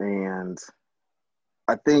 And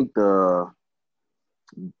I think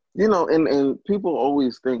and people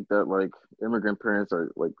always think that like immigrant parents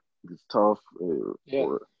are like tough Yeah.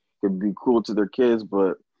 or could be cruel to their kids,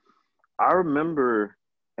 but I remember,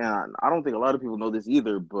 and I don't think a lot of people know this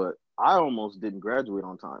either, but I almost didn't graduate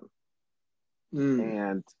on time, Mm.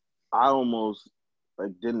 and I almost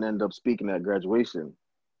like didn't end up speaking at graduation.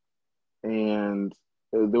 And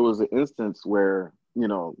there was an instance where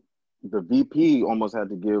the VP almost had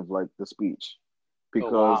to give like the speech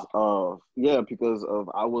Oh, wow. because of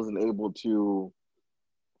I wasn't able to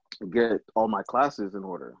get all my classes in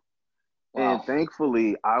order. And Wow.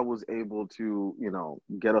 thankfully, I was able to,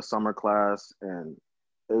 get a summer class and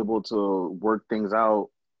able to work things out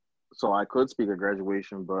so I could speak at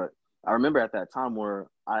graduation. But I remember at that time where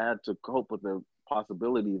I had to cope with the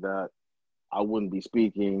possibility that I wouldn't be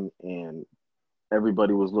speaking and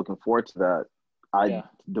everybody was looking forward to that. I Yeah.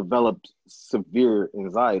 developed severe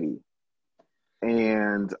anxiety.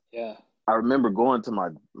 And Yeah. I remember going to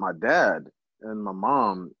my dad and my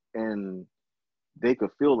mom, and they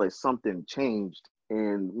could feel like something changed.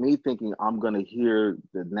 And me thinking I'm gonna hear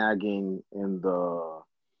the nagging and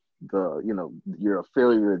you're a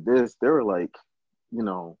failure at this. They were like, you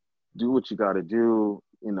know, do what you got to do.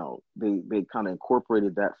 They kind of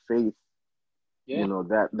incorporated that faith, Yeah.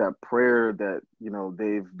 that prayer that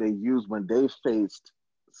they used when they faced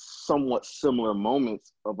somewhat similar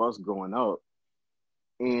moments of us growing up.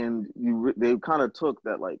 And they kind of took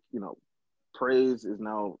that, like, praise is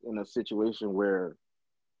now in a situation where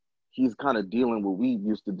he's kind of dealing what we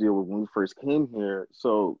used to deal with when we first came here.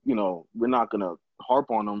 So, we're not going to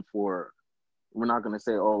harp on him we're not going to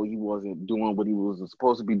say, oh, he wasn't doing what he was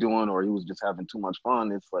supposed to be doing, or he was just having too much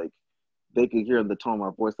fun. It's like they could hear in the tone of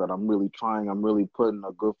my voice that I'm really trying. I'm really putting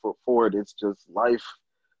a good foot forward. It's just life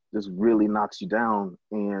just really knocks you down.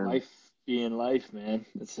 And Life being life, man.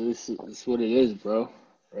 That's what it is, bro.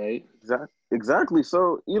 Right? exactly.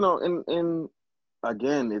 So, and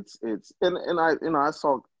again, it's and I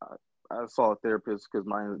saw a therapist because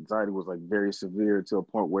my anxiety was like very severe to a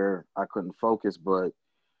point where I couldn't focus. But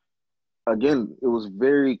again, it was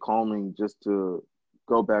very calming just to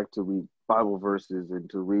go back to read Bible verses and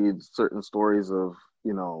to read certain stories of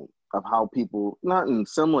how people, not in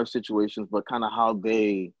similar situations, but kind of how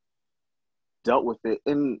they dealt with it.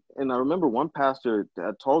 And I remember one pastor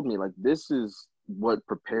that told me, like, this is what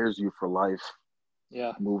prepares you for life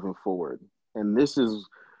Yeah. moving forward. And this is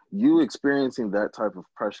you experiencing that type of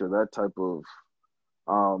pressure, that type of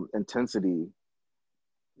intensity.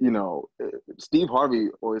 Steve Harvey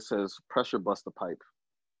always says, pressure busts the pipe.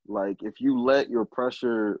 Like, if you let your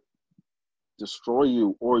pressure destroy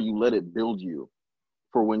you or you let it build you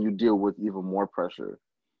for when you deal with even more pressure.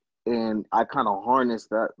 And I kind of harnessed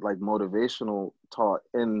that like motivational talk.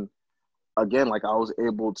 And again, like I was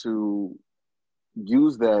able to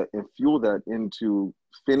use that and fuel that into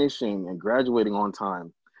finishing and graduating on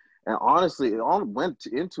time. And honestly, it all went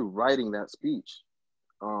into writing that speech.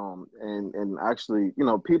 And actually,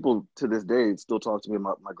 people to this day still talk to me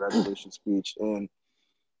about my graduation speech. And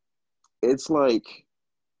it's like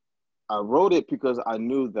I wrote it because I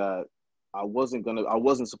knew that I wasn't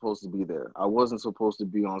supposed to be there. I wasn't supposed to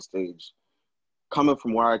be on stage. Coming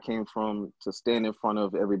from where I came from, to stand in front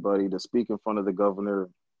of everybody, to speak in front of the governor.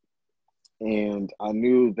 And I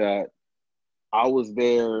knew that I was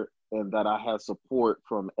there and that I had support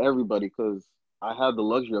from everybody because I had the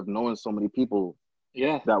luxury of knowing so many people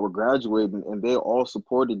Yeah. that were graduating, and they all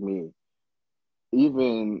supported me.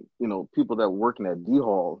 Even, people that were working at D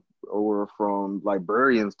Hall, or from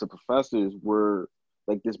librarians to professors, were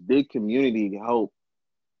like this big community to help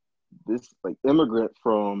this like immigrant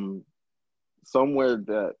somewhere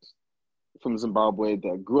that from Zimbabwe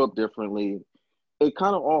that grew up differently. It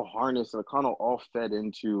kind of all harnessed, it kind of all fed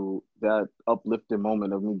into that uplifting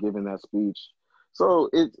moment of me giving that speech. So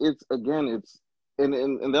it's again,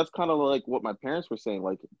 and that's kind of like what my parents were saying,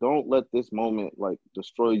 like, don't let this moment like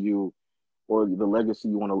destroy you or the legacy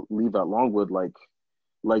you want to leave at Longwood.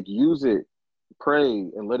 Like use it, pray,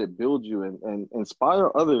 and let it build you and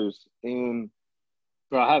inspire others. Bro,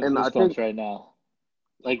 I have And I think, goosebumps right now.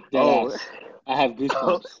 Like dead oh, ass. I have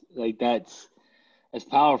goosebumps. Like that's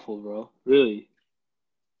powerful, bro. Really.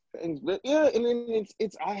 yeah, and then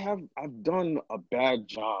it's I've done a bad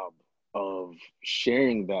job of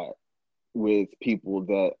sharing that with people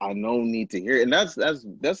that I know need to hear it. And that's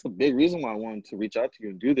the big reason why I wanted to reach out to you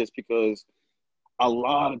and do this, because a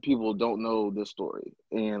lot of people don't know this story,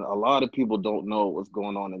 and a lot of people don't know what's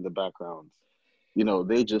going on in the backgrounds. You know,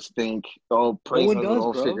 they just think, oh, No Praise one has it does,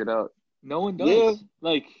 all bro. figured out. No one Yeah. does.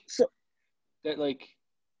 Like So that. Like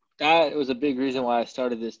that was a big reason why I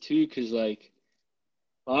started this too, because like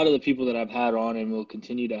a lot of the people that I've had on and will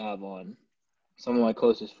continue to have on, some of my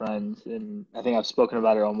closest friends, and I think I've spoken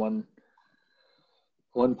about it on one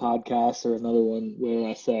podcast or another one where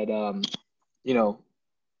I said, you know,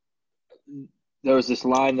 there was this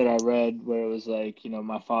line that I read where it was like,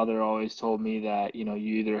 my father always told me that, you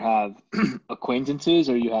either have acquaintances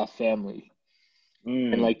or you have family.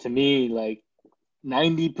 And mm, like to me, like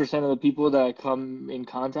 90% of the people that I come in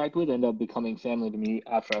contact with end up becoming family to me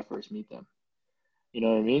after I first meet them. You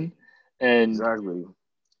know what I mean? And exactly.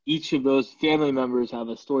 each of those family members have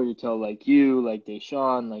a story to tell, like you, like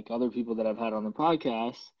Deshaun, like other people that I've had on the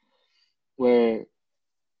podcast, where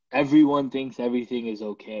everyone thinks everything is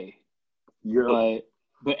okay, Yep.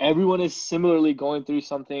 but everyone is similarly going through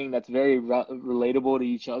something that's very relatable to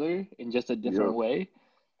each other in just a different Yep. way.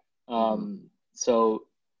 Hmm. So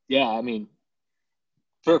yeah, I mean,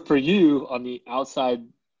 for you on the outside,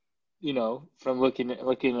 from looking at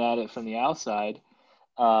it from the outside,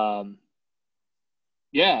 um,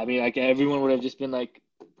 yeah, I mean, like everyone would have just been like,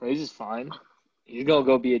 Praise is fine. He's gonna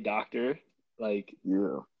go be a doctor. Like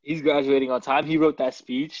Yeah. he's graduating on time. He wrote that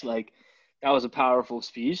speech. Like that was a powerful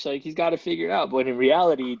speech. Like he's got to figure it out. But in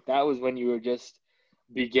reality, that was when you were just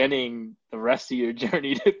beginning the rest of your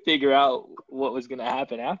journey to figure out what was gonna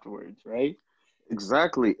happen afterwards, right?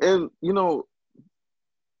 Exactly. And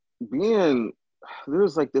being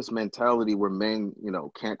there's like this mentality where men,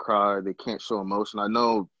 can't cry, they can't show emotion. I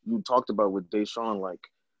know you talked about with Deshaun, like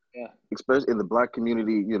Yeah. especially in the Black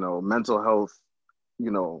community, mental health,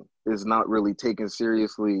 is not really taken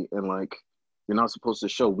seriously, and like you're not supposed to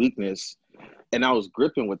show weakness. And I was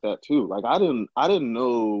gripping with that too. Like I didn't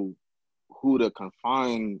know who to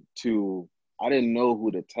confine to. I didn't know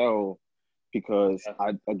who to tell because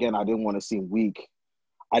Yeah. I didn't want to seem weak.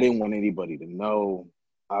 I didn't want anybody to know.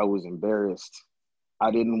 I was embarrassed. I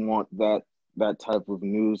didn't want that type of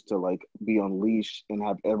news to like be unleashed and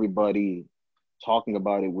have everybody talking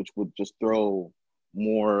about it, which would just throw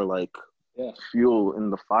more like Yeah. fuel in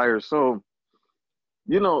the fire. So,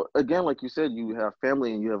 again, like you said, you have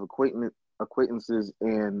family and you have acquaintances.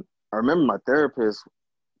 And I remember my therapist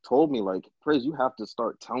told me, like, Praise, you have to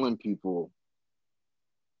start telling people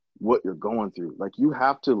what you're going through. Like, you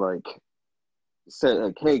have to like say,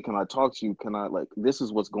 like, hey, can I talk to you? Can I like this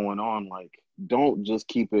is what's going on? Like, don't just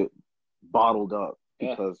keep it bottled up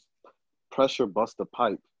Yeah. because pressure busts the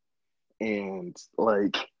pipe, and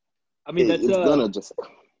like I mean, that's it's gonna just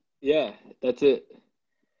yeah, that's it.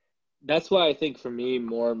 That's why I think for me,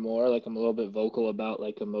 more and more, like I'm a little bit vocal about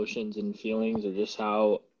like emotions and feelings, or just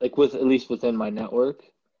how, like, with at least within my network,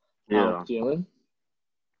 how I'm yeah. feeling.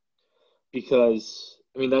 Because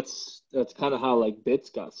I mean, that's kind of how like Bits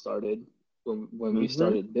got started when we Mm-hmm.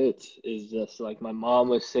 started Bits. Is just like my mom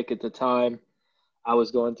was sick at the time. I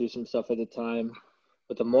was going through some stuff at the time,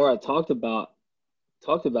 but the more I talked about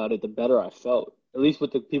it, the better I felt. At least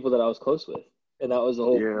with the people that I was close with, and that was the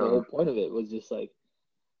Yeah. whole point of it, was just like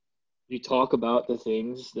you talk about the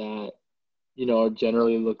things that are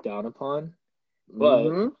generally looked down upon, but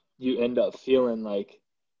Mm-hmm. you end up feeling like,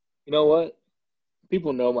 you know what?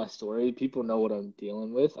 People know my story. People know what I'm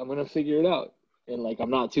dealing with. I'm gonna figure it out. And like I'm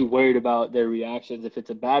not too worried about their reactions. If it's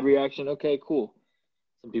a bad reaction, okay, cool.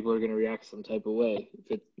 Some people are gonna react some type of way.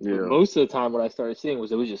 But Yeah. most of the time what I started seeing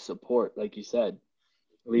was it was just support, like you said,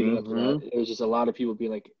 leading up to that. Mm-hmm. It was just a lot of people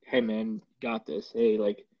being like, hey man, got this. Hey,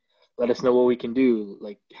 like let us know what we can do.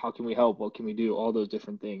 Like how can we help? What can we do? All those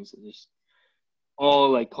different things. Just all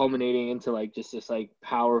like culminating into like just this like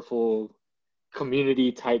powerful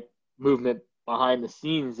community type movement behind the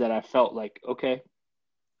scenes that I felt like, okay,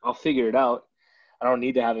 I'll figure it out. I don't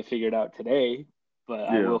need to have it figured out today, but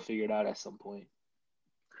I Yeah. will figure it out at some point.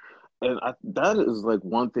 And that is like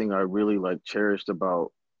one thing I really like cherished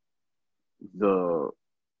about the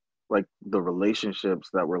the relationships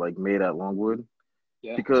that were like made at Longwood,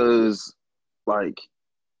 Yeah. because like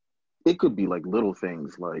it could be like little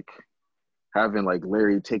things like having like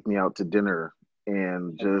Larry take me out to dinner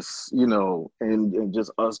and Yeah. just and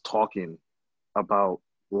just us talking about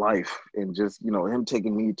life, and just him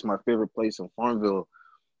taking me to my favorite place in Farmville,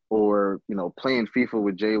 or playing FIFA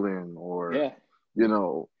with Jalen, or Yeah. you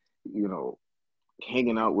know you know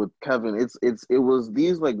hanging out with Kevin. It was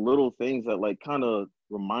these like little things that like kind of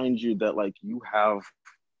remind you that like you have,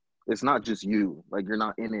 it's not just you, like you're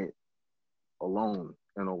not in it alone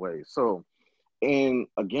in a way. So, and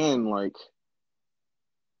again, like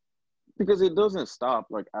because it doesn't stop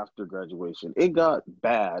like after graduation. It got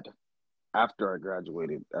bad after I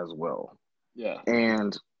graduated as well. Yeah.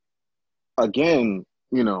 And again,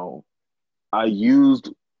 you know, I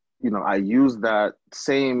used, I used that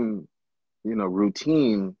same,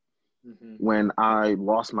 routine Hmm. when I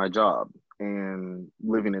lost my job and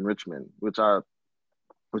living in Richmond, which a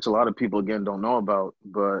lot of people again don't know about,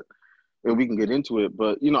 but and we can get into it.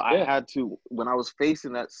 But I Yeah. had to when I was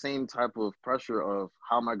facing that same type of pressure of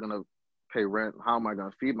how am I gonna pay rent, how am I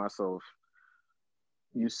gonna feed myself,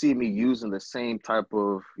 you see me using the same type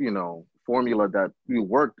of formula that we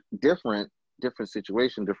worked different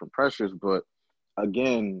situation, different pressures, but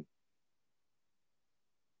again,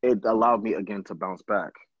 it allowed me again to bounce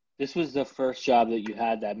back. This was the first job that you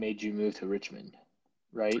had that made you move to Richmond,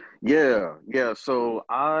 right? Yeah. So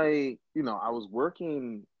I was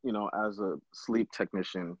working, as a sleep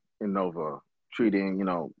technician in Nova, treating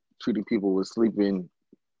people with sleeping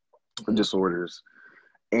Hmm. disorders.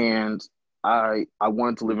 And I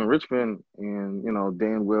wanted to live in Richmond, and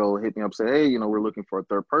Dan Will hit me up, say, hey, we're looking for a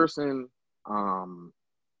third person. Um,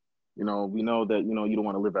 we know that you don't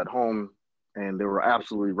want to live at home, and they were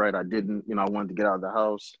absolutely right. I didn't, I wanted to get out of the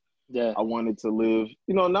house. Yeah. I wanted to live,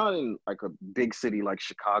 not in like a big city like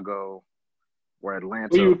Chicago or Well, you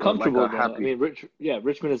Atlanta, were but like a comfortable though. I happy. mean,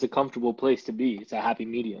 Richmond is a comfortable place to be. It's a happy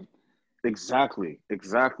medium. Exactly.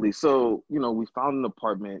 So, we found an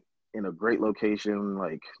apartment in a great location,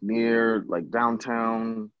 like near like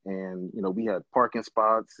downtown, and we had parking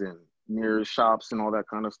spots and near shops and all that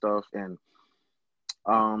kind of stuff. And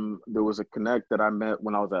there was a connect that I met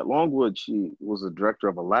when I was at Longwood. She was a director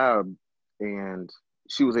of a lab, and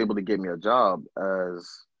she was able to get me a job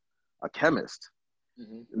as a chemist.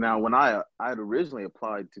 Hmm. Now, when I had originally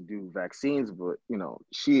applied to do vaccines, but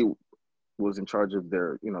she was in charge of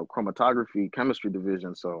their chromatography chemistry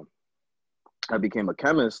division, so I became a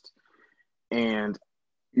chemist. And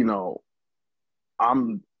you know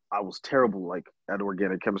I'm I was terrible like at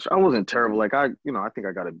organic chemistry. I wasn't terrible, like I think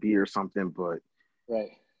I got a B or something, but Right.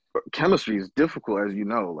 chemistry is difficult, as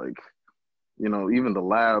like even the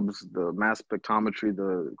labs, the mass spectrometry,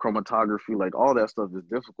 the chromatography, like all that stuff is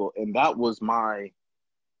difficult, and that was my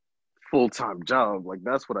full-time job. Like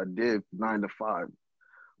that's what I did 9 to 5.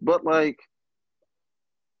 But like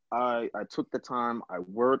I took the time, I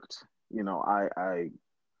worked, I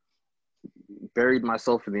buried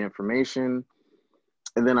myself in the information.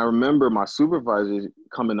 And then I remember my supervisor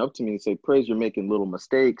coming up to me and say, Praise, you're making little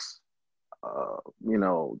mistakes. Uh, you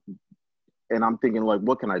know, and I'm thinking like,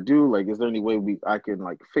 what can I do? Like, is there any way I can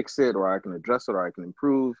like fix it, or I can address it, or I can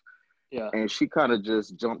improve? Yeah. And she kind of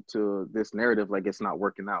just jumped to this narrative like it's not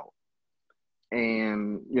working out.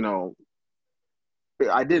 And,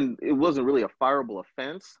 it wasn't really a fireable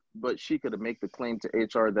offense, but she could make the claim to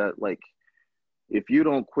HR that like, if you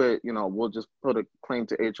don't quit, we'll just put a claim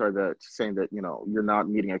to HR that saying that, you're not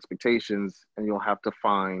meeting expectations, and you'll have to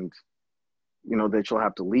find, that you'll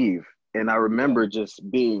have to leave. And I Yeah. remember just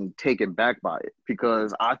being taken back by it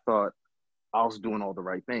because I thought I was doing all the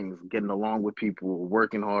right things, getting along with people,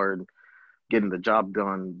 working hard, getting the job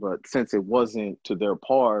done. But since it wasn't to their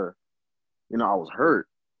par, I was hurt.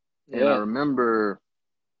 And I Yeah. remember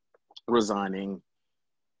resigning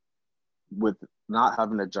with not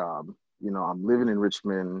having a job. I'm living in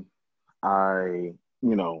Richmond. I,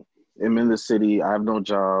 am in the city. I have no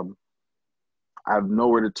job. I have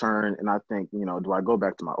nowhere to turn. And I think, do I go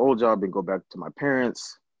back to my old job and go back to my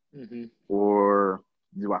parents, Hmm. or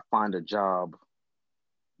do I find a job,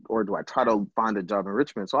 or do I try to find a job in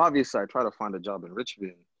Richmond? So obviously I try to find a job in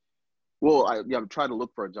Richmond. Well, I tried to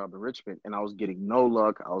look for a job in Richmond, and I was getting no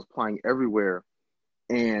luck. I was applying everywhere.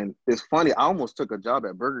 And it's funny, I almost took a job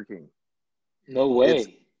at Burger King. No It's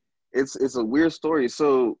way. it's a weird story.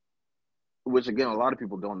 So, which again a lot of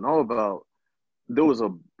people don't know about. There was a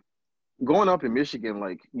growing up in Michigan,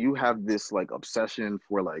 like you have this like obsession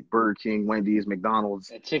for like Burger King, Wendy's,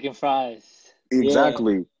 McDonald's. Chicken fries. Yeah.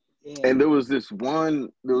 Exactly. Yeah. And there was this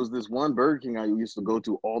one Burger King I used to go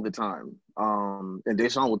to all the time. And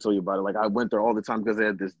Deshaun will tell you about it. Like I went there all the time because they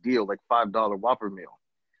had this deal, like $5 Whopper meal.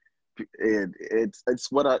 And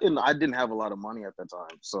it's what and I didn't have a lot of money at that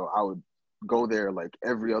time, so I would go there like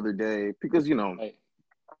every other day because Right.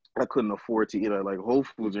 I couldn't afford to eat at like Whole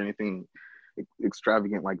Foods or anything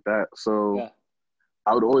extravagant like that. So Yeah.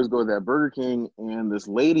 I would always go to that Burger King, and this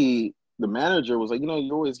lady, the manager, was like, you're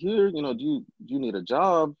always here. Do you need a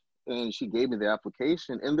job? And she gave me the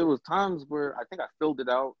application. And there was times where I think I filled it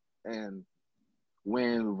out, and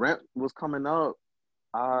when rent was coming up,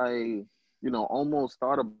 I, almost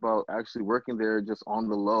thought about actually working there just on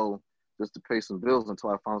the low, just to pay some bills until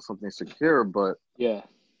I found something secure. But Yeah.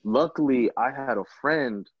 luckily, I had a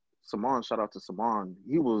friend Saman, shout out to Saman,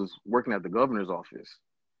 he was working at the governor's office.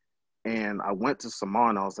 And I went to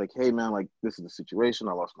Saman. I was like, hey, man, like, this is the situation.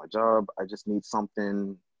 I lost my job. I just need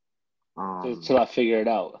something So till I figure it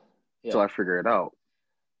out. till Yeah. I figure it out.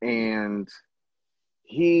 And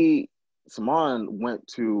he, Saman went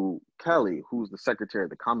to Kelly, who's the secretary of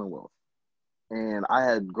the Commonwealth. And I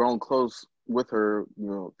had grown close with her,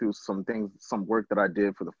 through some things, some work that I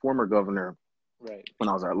did for the former governor Right. when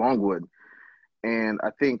I was at Longwood. And I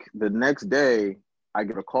think the next day, I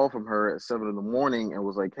get a call from her at 7 a.m. and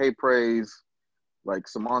was like, hey, Praise, like,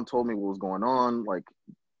 Saman told me what was going on. Like,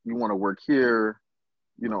 you want to work here,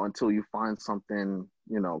 until you find something,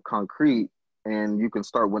 concrete, and you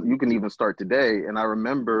can even start today. And I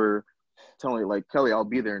remember telling her, like, Kelly, I'll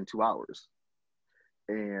be there in 2 hours.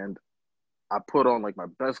 And I put on like my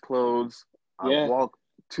best clothes. I Yeah. walked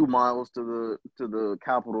 2 miles to the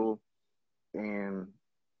Capitol, and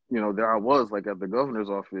there I was, like, at the governor's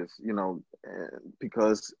office,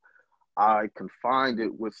 because I confided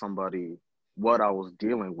with somebody what I was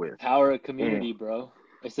dealing with. Power of And community, bro.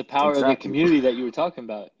 It's the power of the exactly, community that you were talking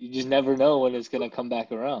about. You just never know when it's gonna come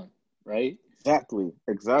back around, right? exactly.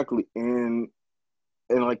 And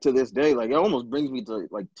like, to this day, like, it almost brings me to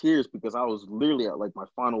like tears, because I was literally at like my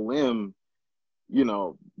final limb.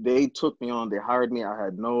 They took me on, they hired me. I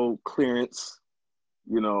had no clearance.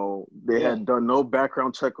 They Yeah. had done no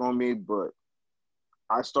background check on me, but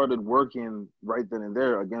I started working right then and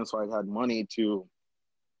there again, so I had money to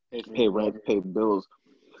Pay for pay rent, whatever. pay bills,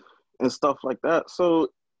 and stuff like that. So,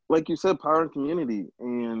 like you said, power and community,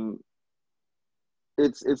 and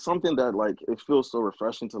it's something that, like, it feels so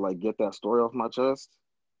refreshing to like get that story off my chest,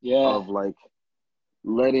 Yeah. of like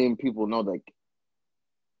letting people know, like,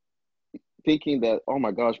 thinking that, oh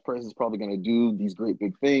my gosh, Praise is probably going to do these great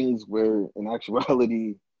big things, where in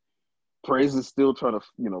actuality, Praise is still trying to,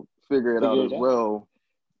 figure it out Figure as it out. well.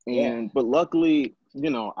 Yeah. But luckily,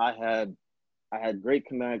 I had great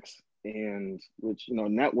connects, and which,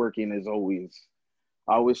 networking is always,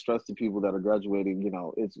 I always stress to people that are graduating,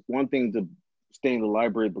 it's one thing to stay in the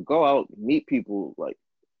library, but go out, meet people, like,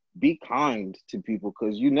 be kind to people,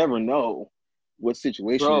 because you never know what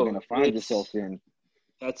situation you're going Bro, to find yourself in.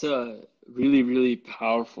 that's a really, really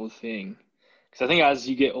powerful thing. Because I think as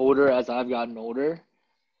you get older, as I've gotten older,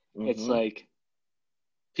 it's Mm-hmm. like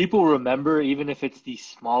people remember, even if it's the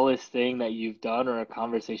smallest thing that you've done or a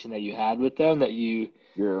conversation that you had with them,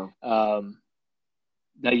 Yeah, um,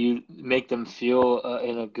 that you make them feel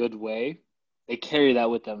in a good way. They carry that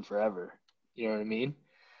with them forever. You know what I mean?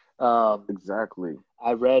 Um, exactly.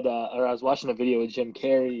 I read or I was watching a video with Jim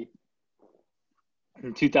Carrey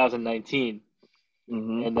in 2019,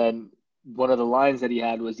 Mm-hmm. and then one of the lines that he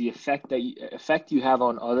had was the effect you have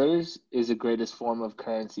on others is the greatest form of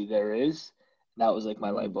currency there is. And that was like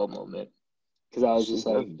my light Mm. bulb moment, because I was just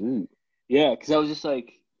Shit, that's like, deep. yeah, because I was just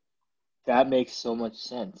like, that makes so much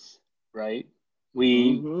sense, right?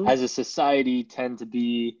 We Mm-hmm. as a society tend to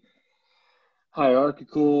be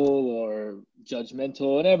hierarchical or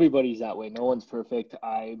judgmental, and everybody's that way. No one's perfect.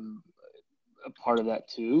 I'm a part of that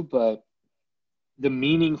too, but the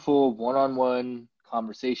meaningful one-on-one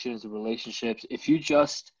conversations, the relationships, if you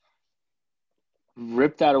just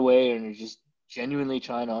rip that away and you're just genuinely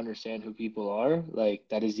trying to understand who people are, like,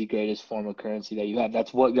 that is the greatest form of currency that you have.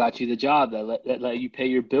 That's what got you the job that let you pay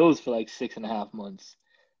your bills for like 6.5 months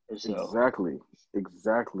or so. Exactly.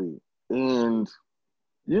 Exactly. And,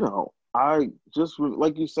 I just,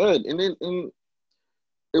 like you said, and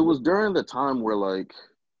it was during the time where, like,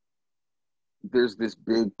 there's this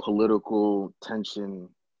big political tension.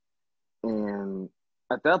 And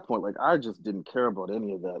at that point, like, I just didn't care about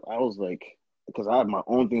any of that. I was like, because I had my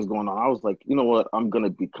own things going on, I was like, you know what? I'm going to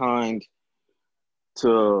be kind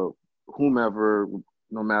to whomever,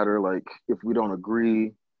 no matter, like, if we don't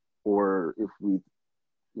agree, or if we,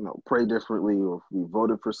 pray differently, or if we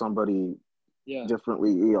voted for somebody Yeah.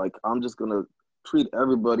 differently. Like, I'm just going to treat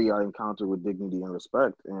everybody I encounter with dignity and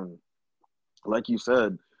respect. And like you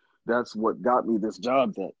said, that's what got me this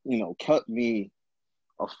job that, kept me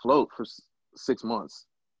afloat for 6 months.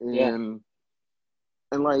 Yeah. And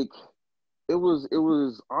like, it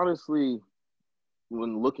was honestly,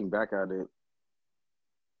 when looking back at it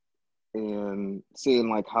and seeing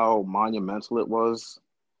like how monumental it was,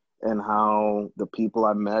 and how the people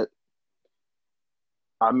I met,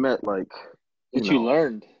 like, you What you know,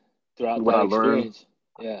 learned throughout what that I learned. experience.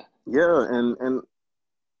 Yeah. Yeah, and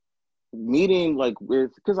meeting, like,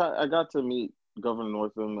 with, because I got to meet Governor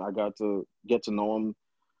Northam. I got to get to know him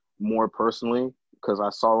more personally, because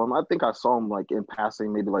I saw him. I think I saw him like in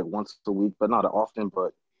passing, maybe like once a week, but not often.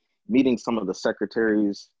 But meeting some of the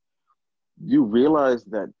secretaries you realize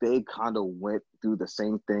that they kind of went through the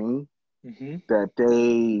same thing, Mm-hmm. that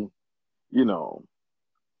they, you know,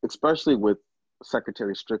 especially with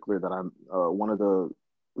Secretary Strickler, that I'm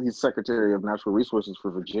he's Secretary of Natural Resources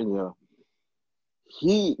for Virginia.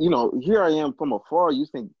 He, here I am from afar. You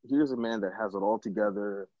think here's a man that has it all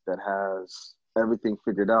together, that has everything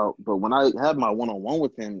figured out. But when I had my one-on-one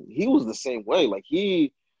with him, he was the same way. Like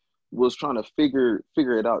he was trying to figure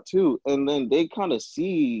it out too. And then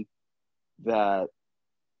that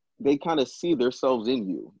they kind of see themselves in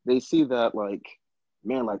you. They see that, like,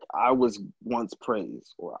 man, like I was once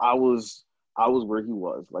praised, or I was where he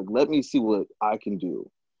was. Like, let me see what I can do.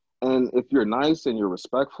 And if you're nice and you're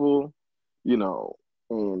respectful, you know,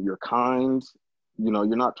 and you're kind,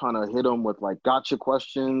 you're not trying to hit them with like gotcha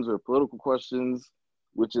questions or political questions,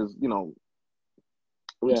 which is,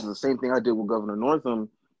 which Yeah. is the same thing I did with Governor Northam.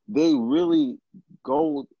 They really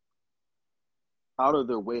go out of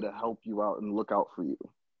their way to help you out and look out for you.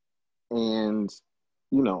 And,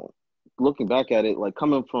 you know, looking back at it, like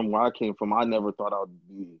coming from where I came from, I never thought I'd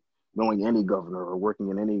be knowing any governor or working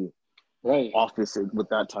in any Right. office with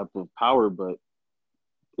that type of power. But,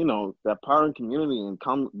 that power in community and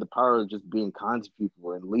the power of just being kind to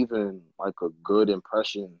people and leaving like a good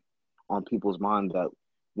impression on people's mind, that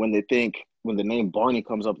when the name Barney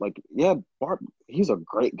comes up, like, yeah, he's a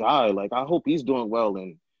great guy. Like, I hope he's doing well.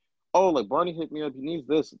 And, oh, like Barney hit me up, he needs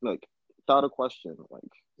this, like, without a question. Like,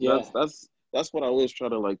 Yeah. that's what I always try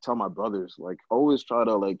to like tell my brothers. Like, always try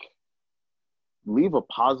to like leave a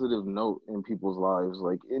positive note in people's lives.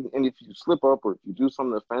 Like, and if you slip up or if you do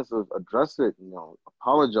something offensive, address it,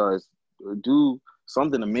 apologize or do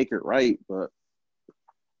something to make it right. But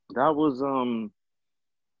that was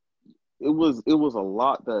it was a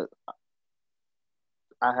lot that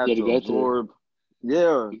I You had had to to go through. absorb,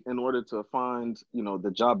 yeah, in order to find,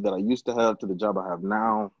 the job that I used to have to the job I have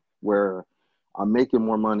now, where I'm making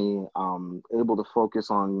more money, I'm able to focus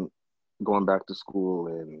on going back to school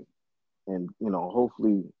and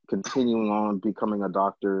hopefully continuing on becoming a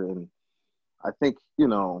doctor. And I think,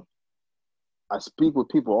 I speak with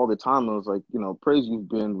people all the time. I was like, praise, you've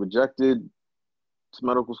been rejected to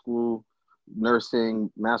medical school, nursing,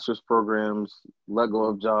 master's programs, let go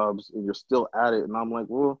of jobs, and you're still at it. And I'm like,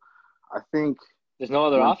 well, I think There's no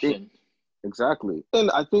other when things option. exactly, and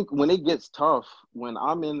I think when it gets tough, when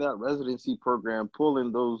I'm in that residency program,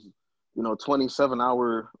 pulling those,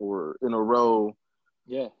 27-hour or in a row,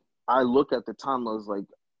 Yeah. I look at the time. I was like,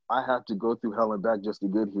 I have to go through hell and back just to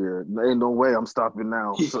get here. There ain't no way I'm stopping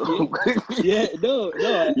now. So, Yeah. Yeah. No.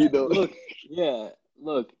 No. you know, Look. Yeah.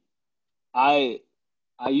 Look. I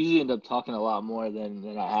I usually end up talking a lot more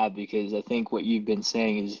than I have because I think what you've been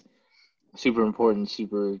saying is super important,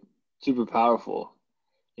 super powerful.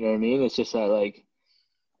 You know what I mean? It's just that like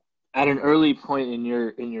at an early point in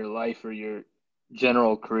your life or your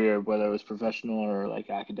general career, whether it was professional or like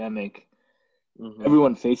academic, hmm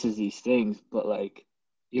everyone faces these things, but like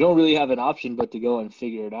you don't really have an option but to go and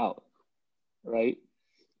figure it out, right?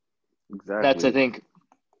 That's I exactly. think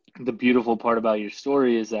the beautiful part about your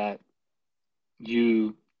story is that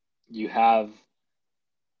you you have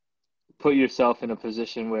put yourself in a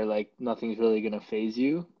position where like nothing's really gonna phase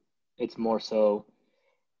you. It's more so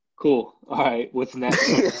cool. All right, what's next?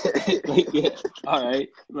 Like, yeah, all right.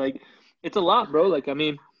 Like, it's a lot, bro. Like, I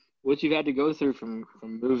mean, what you've had to go through from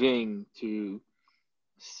moving to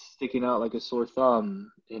sticking out like a sore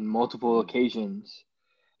thumb in multiple occasions.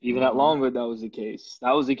 Even at hmm Longwood, that was the case.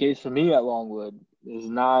 That was the case for me at Longwood. There's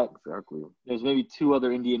not. Exactly. There's maybe two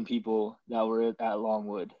other Indian people that were at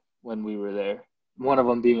Longwood when we were there. One of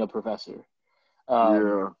them being a professor. Um,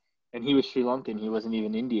 Yeah. and he was Sri Lankan. He wasn't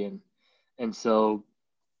even Indian. And so,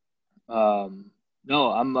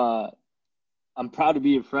 no, I'm proud to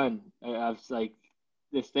be your friend. I was like,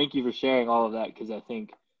 just thank you for sharing all of that because I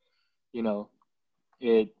think, you know,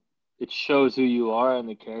 it it shows who you are and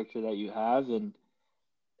the character that you have and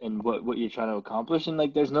what you're trying to accomplish. And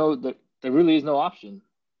like, there really is no option,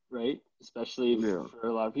 right? Especially Yeah. for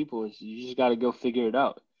a lot of people, is you just got to go figure it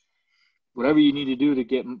out. Whatever you need to do to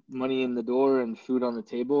get money in the door and food on the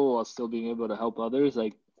table while still being able to help others,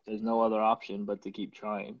 like, there's no other option but to keep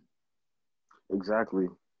trying. Exactly.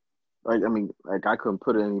 Like, I mean, like, I couldn't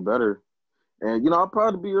put it any better. And I'm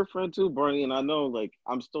proud to be your friend too, Barney. And I know, like,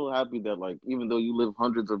 I'm still happy that, like, even though you live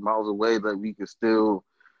hundreds of miles away, that we can still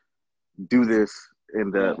do this.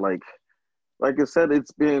 And that, Yeah. like I said,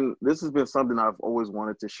 this has been something I've always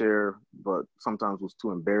wanted to share, but sometimes was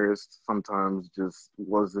too embarrassed. Sometimes just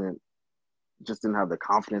didn't have the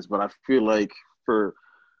confidence. But I feel like for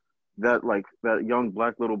that young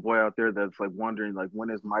black little boy out there that's like wondering like when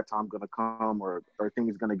is my time gonna come or are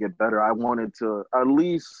things gonna get better. I wanted to at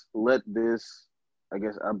least let this, I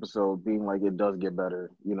guess, episode being like it does get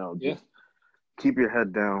better. Yeah. Just keep your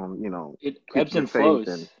head down. It Keep ebbs your and faith and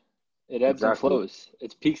flows. It ebbs and exactly. flows.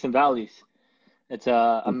 It's peaks and valleys. It's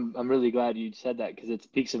I'm really glad you said that because it's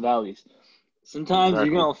peaks and valleys. Sometimes you're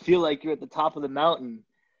Exactly. gonna feel like you're at the top of the mountain,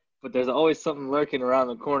 but there's always something lurking around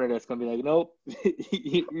the corner that's gonna be like, nope,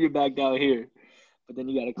 you're back down here. But then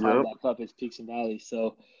you got to climb Yep. back up. It's peaks and valleys.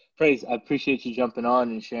 So, Praise, I appreciate you jumping on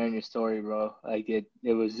and sharing your story, bro. Like it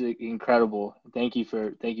was incredible. Thank you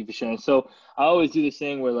for sharing. So I always do this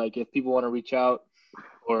thing where like if people want to reach out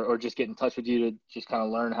or just get in touch with you to just kind of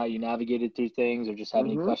learn how you navigated through things or just have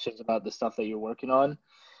any Mhm. questions about the stuff that you're working on,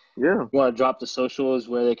 Yeah. you want to drop the socials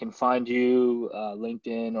where they can find you,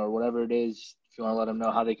 LinkedIn or whatever it is. If you want to let them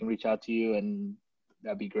know how they can reach out to you, and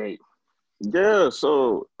that'd be great. Yeah.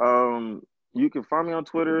 So you can find me on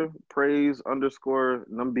Twitter, praise underscore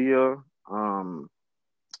Numbia. You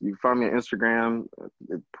can find me on Instagram,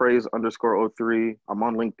 praise underscore O3. I'm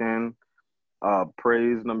on LinkedIn,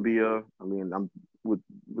 praise Numbia. I mean, I'm with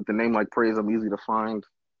the name like praise, I'm easy to find.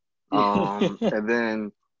 Yeah. And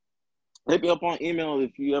then hit me up on email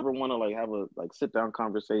if you ever want to like have a like sit down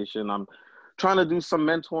conversation. I'm trying to do some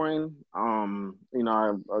mentoring. I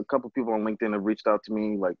have a couple people on LinkedIn have reached out to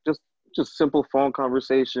me, like just simple phone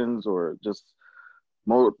conversations or just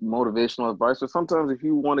motivational advice. Or sometimes if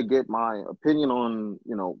you want to get my opinion on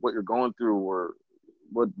what you're going through or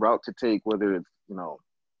what route to take, whether it's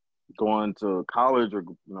going to college or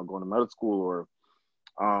going to medical school or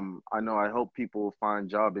I know I help people find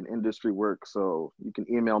job in industry work, so you can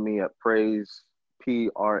email me at praise,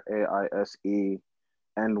 PRAISENYM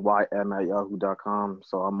at yahoo.com.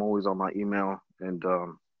 So I'm always on my email and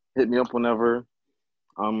hit me up whenever.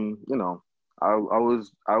 I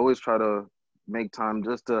always try to make time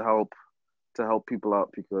just to help people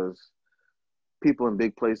out because people in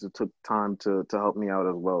big places took time to help me out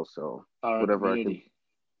as well. So Power and whatever I can, community.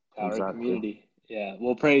 Power and exactly. community. Yeah.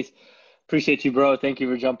 Well, Praise, appreciate you, bro. Thank you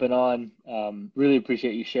for jumping on. Really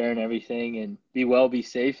appreciate you sharing everything and be well, be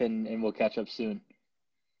safe, and we'll catch up soon.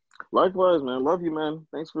 Likewise, man. Love you, man.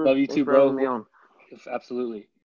 Thanks for Love you thanks too, for having me bro. on. Absolutely.